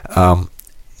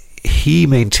 He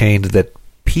maintained that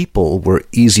people were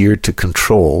easier to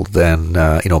control than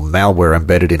malware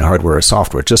embedded in hardware or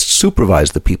software. Just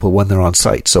supervise the people when they're on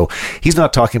site. So he's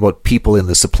not talking about people in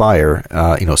the supplier,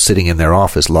 sitting in their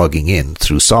office logging in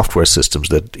through software systems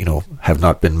that have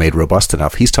not been made robust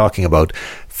enough. He's talking about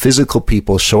physical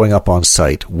people showing up on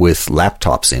site with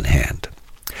laptops in hand.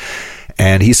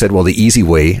 And he said, well, the easy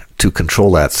way to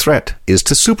control that threat is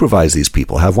to supervise these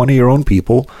people. Have one of your own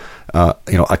people,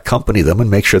 accompany them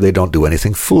and make sure they don't do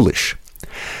anything foolish.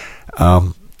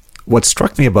 What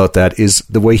struck me about that is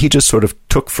the way he just sort of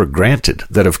took for granted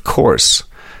that, of course,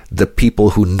 the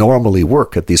people who normally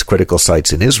work at these critical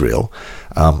sites in Israel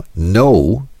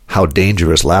know how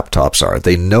dangerous laptops are.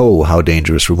 They know how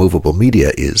dangerous removable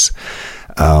media is.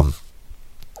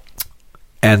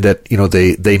 And that,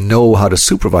 they know how to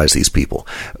supervise these people.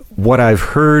 What I've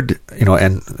heard,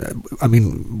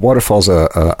 Waterfall's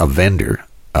a vendor,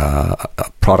 a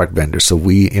product vendor. So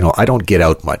I don't get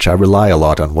out much. I rely a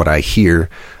lot on what I hear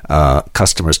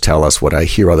customers tell us, what I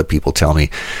hear other people tell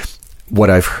me. What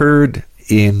I've heard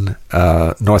in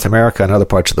North America and other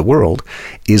parts of the world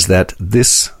is that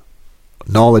this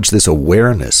knowledge, this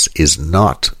awareness is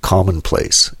not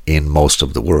commonplace in most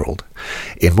of the world.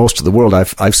 In most of the world,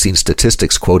 I've seen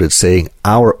statistics quoted saying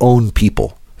our own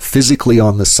people physically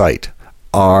on the site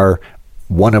are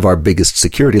one of our biggest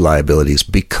security liabilities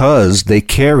because they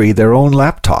carry their own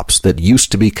laptops that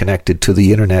used to be connected to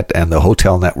the internet and the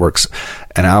hotel networks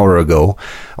an hour ago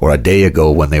or a day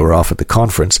ago when they were off at the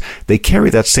conference. They carry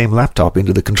that same laptop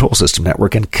into the control system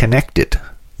network and connect it,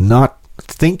 not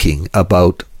thinking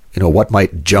about what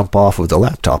might jump off of the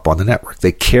laptop on the network.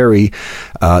 They carry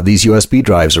these USB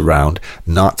drives around,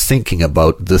 not thinking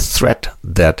about the threat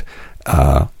that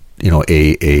a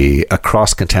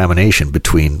cross-contamination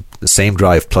between the same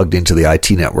drive plugged into the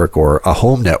IT network or a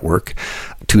home network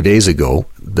 2 days ago,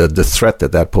 the threat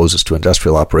that poses to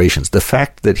industrial operations. The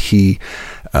fact that he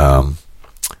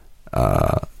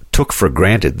took for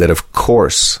granted that, of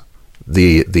course,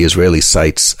 the Israeli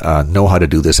sites know how to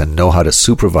do this and know how to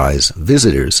supervise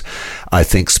visitors, I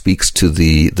think speaks to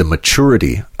the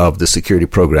maturity of the security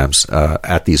programs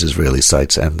at these Israeli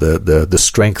sites and the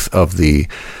strength of the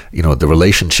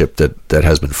relationship that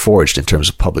has been forged in terms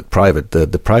of public-private.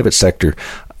 The private sector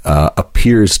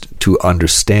appears to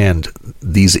understand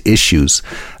these issues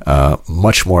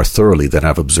much more thoroughly than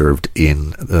I've observed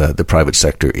in the private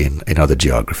sector in other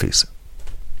geographies.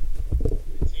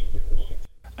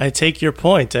 I take your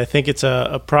point. I think it's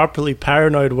a properly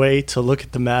paranoid way to look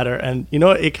at the matter. And,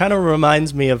 it kind of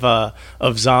reminds me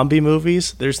of zombie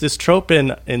movies. There's this trope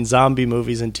in zombie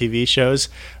movies and TV shows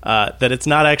that it's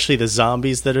not actually the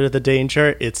zombies that are the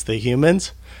danger, it's the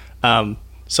humans. So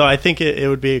I think it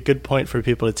would be a good point for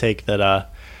people to take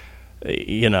that,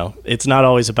 it's not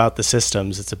always about the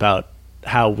systems. It's about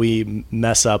how we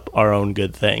mess up our own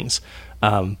good things.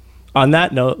 On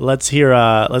that note, let's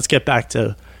get back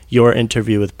to your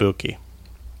interview with Buki.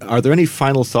 Are there any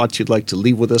final thoughts you'd like to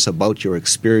leave with us about your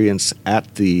experience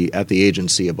at the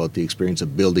agency, about the experience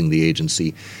of building the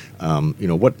agency?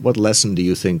 What lesson do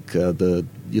you think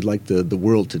you'd like the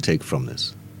world to take from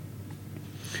this?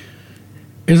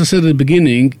 As I said at the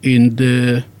beginning, in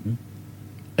the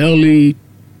early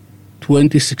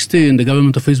 2016, the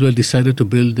government of Israel decided to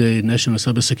build a National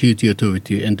Cybersecurity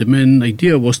Authority, and the main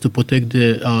idea was to protect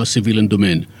the civilian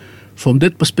domain. From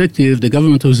that perspective, the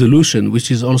government resolution,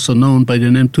 which is also known by the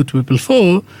name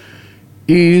 2444,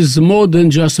 is more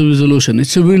than just a resolution.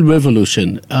 It's a real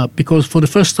revolution because for the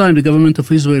first time, the government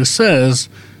of Israel says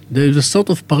there is a sort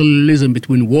of parallelism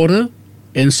between water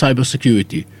and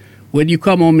cybersecurity. when you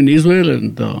come home in Israel,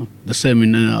 and the same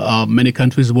in many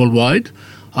countries worldwide,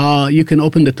 you can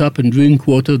open the tap and drink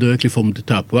water directly from the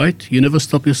tap, right? You never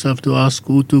stop yourself to ask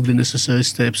who took the necessary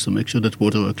steps to make sure that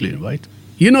water are clean, right?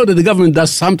 You know that the government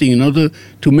does something in order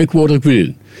to make water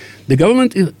clean. The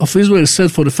government of Israel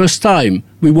said for the first time,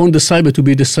 we want the cyber to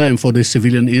be the same for the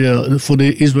civilian, for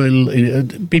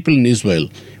the people in Israel.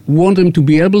 We want them to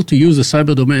be able to use the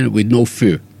cyber domain with no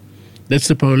fear. That's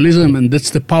the pluralism and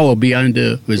that's the power behind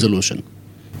the resolution.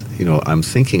 You know, I'm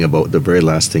thinking about the very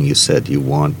last thing you said. You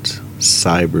want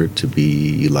cyber to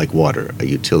be like water, a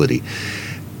utility.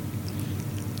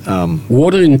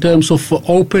 Water in terms of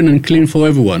open and clean for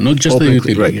everyone, not just a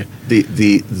utility. Right.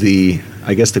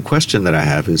 I guess the question that I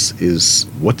have is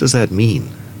what does that mean?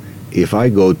 If I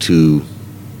go to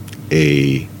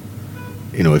if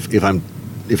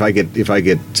I get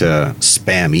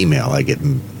spam email, I get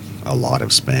a lot of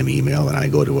spam email, and I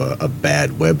go to a bad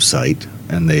website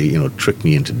and they trick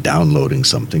me into downloading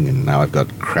something, and now I've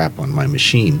got crap on my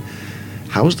machine.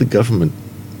 How is the government?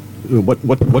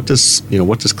 What does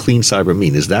clean cyber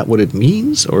mean? Is that what it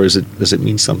means, or does it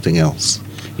mean something else?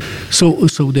 So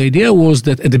the idea was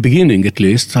that at the beginning, at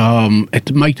least,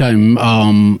 at my time,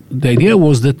 the idea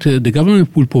was that the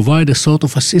government will provide a sort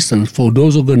of assistance for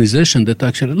those organizations that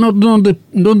actually, not the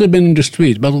men in the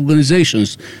street, but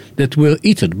organizations that were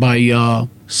hit by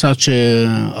such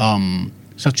an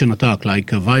attack,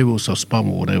 like a virus or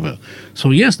spam or whatever.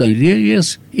 So yes, the idea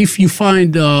is, if you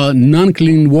find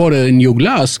non-clean water in your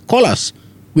glass, call us.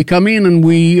 We come in and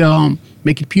we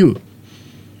make it pure.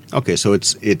 Okay, so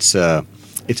it's a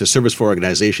service for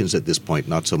organizations at this point,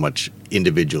 not so much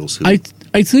individuals. I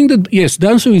think that, yes, the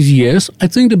answer is yes. I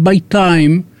think that by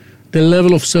time the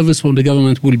level of service from the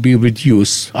government will be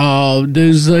reduced.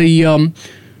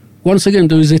 Once again,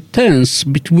 there is a tense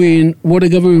between what the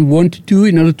government wants to do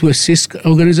in order to assist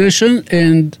organizations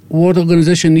and what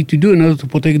organizations need to do in order to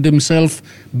protect themselves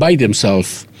by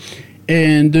themselves.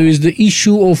 And there is the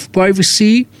issue of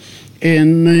privacy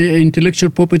and intellectual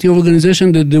property of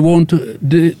organizations that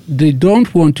they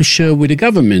don't want to share with the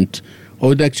government,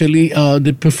 or they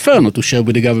prefer not to share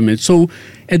with the government. So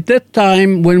at that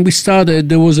time, when we started,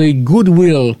 there was a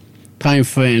goodwill time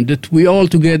frame that we all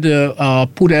together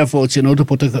put efforts in order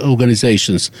to protect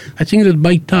organizations. I think that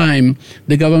by time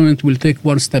the government will take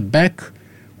one step back,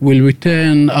 will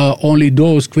return only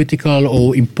those critical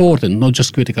or important, not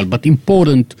just critical, but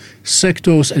important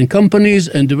sectors and companies,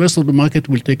 and the rest of the market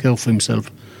will take care of himself.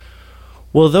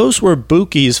 Well, those were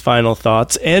Buki's final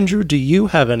thoughts. Andrew, do you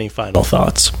have any final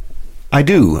thoughts? I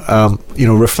do.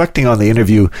 Reflecting on the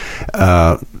interview,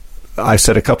 I've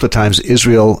said a couple of times,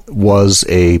 Israel was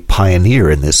a pioneer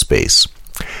in this space.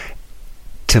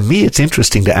 To me, it's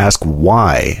interesting to ask,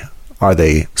 why are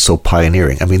they so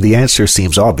pioneering? I mean, the answer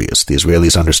seems obvious. The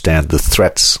Israelis understand the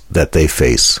threats that they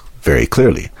face very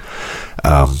clearly.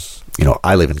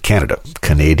 I live in Canada.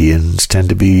 Canadians tend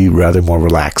to be rather more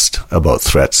relaxed about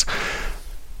threats.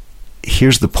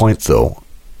 Here's the point, though.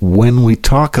 When we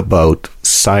talk about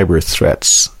cyber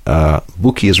threats,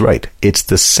 Buki is right. It's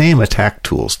the same attack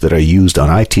tools that are used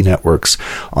on IT networks,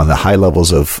 on the high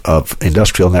levels of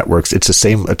industrial networks. It's the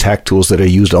same attack tools that are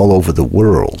used all over the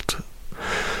world.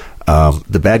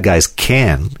 The bad guys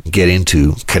can get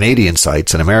into Canadian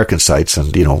sites and American sites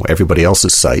and everybody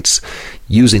else's sites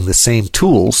using the same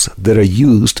tools that are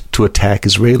used to attack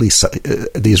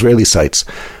the Israeli sites.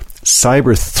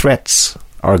 Cyber threats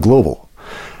are global.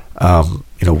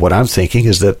 What I'm thinking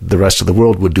is that the rest of the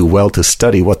world would do well to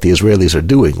study what the Israelis are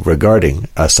doing regarding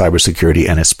cybersecurity,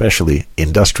 and especially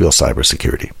industrial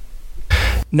cybersecurity.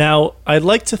 Now, I'd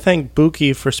like to thank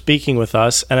Buki for speaking with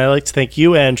us, and I'd like to thank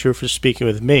you, Andrew, for speaking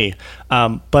with me.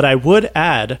 But I would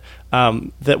add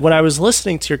that when I was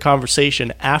listening to your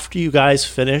conversation after you guys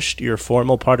finished your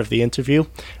formal part of the interview,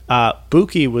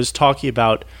 Buki was talking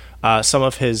about some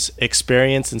of his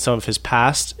experience and some of his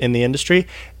past in the industry,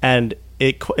 and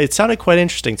it sounded quite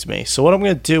interesting to me. So what I'm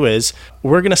going to do is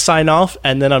we're going to sign off,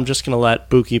 and then I'm just going to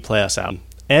let Buki play us out.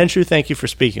 Andrew, thank you for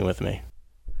speaking with me.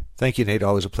 Thank you, Nate.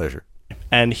 Always a pleasure.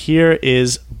 And here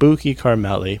is Buki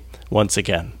Carmeli once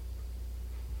again.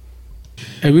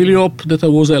 I really hope that I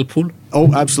was helpful.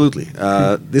 Oh, absolutely.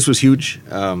 This was huge.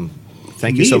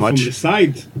 Thank you so much. From the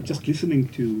side, just listening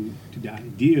to the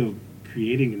idea of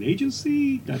creating an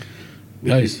agency that...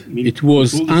 Guys, it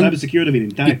was the cybersecurity of an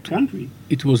entire country.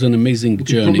 It was an amazing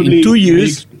journey. In 2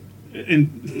 years, and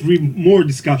 3 more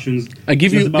discussions. I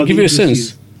give you a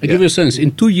sense. Give you a sense.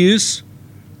 In 2 years,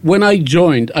 when I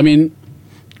joined,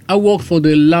 I worked for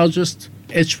the largest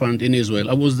hedge fund in Israel.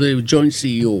 I was the joint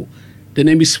CEO. The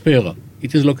name is Spera.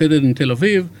 It is located in Tel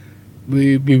Aviv.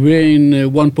 We ran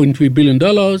 $1.3 billion.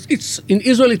 It's in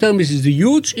Israeli terms, it's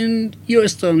huge. In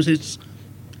U.S. terms, it's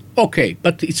okay,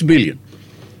 but it's billion,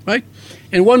 right?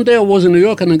 And one day I was in New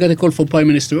York and I got a call from Prime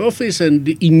Minister's office, and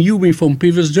he knew me from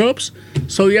previous jobs.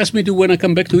 So he asked me to, when I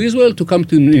come back to Israel, to come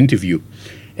to an interview.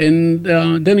 And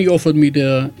then he offered me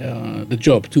the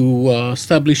job to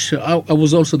establish. I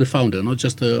was also the founder, not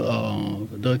just the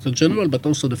director general, but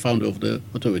also the founder of the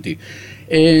authority.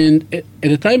 And at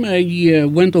the time I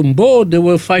went on board, there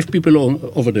were 5 people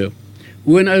over there.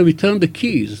 When I returned the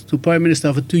keys to Prime Minister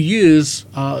after 2 years,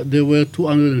 there were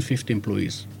 250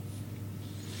 employees.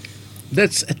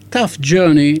 That's a tough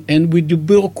journey, and with the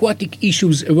bureaucratic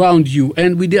issues around you,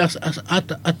 and with the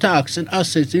attacks and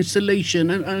assets,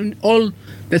 installation, and all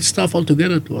that stuff all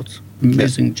together, it was an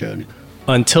amazing journey.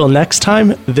 Until next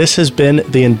time, this has been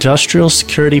the Industrial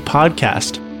Security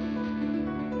Podcast.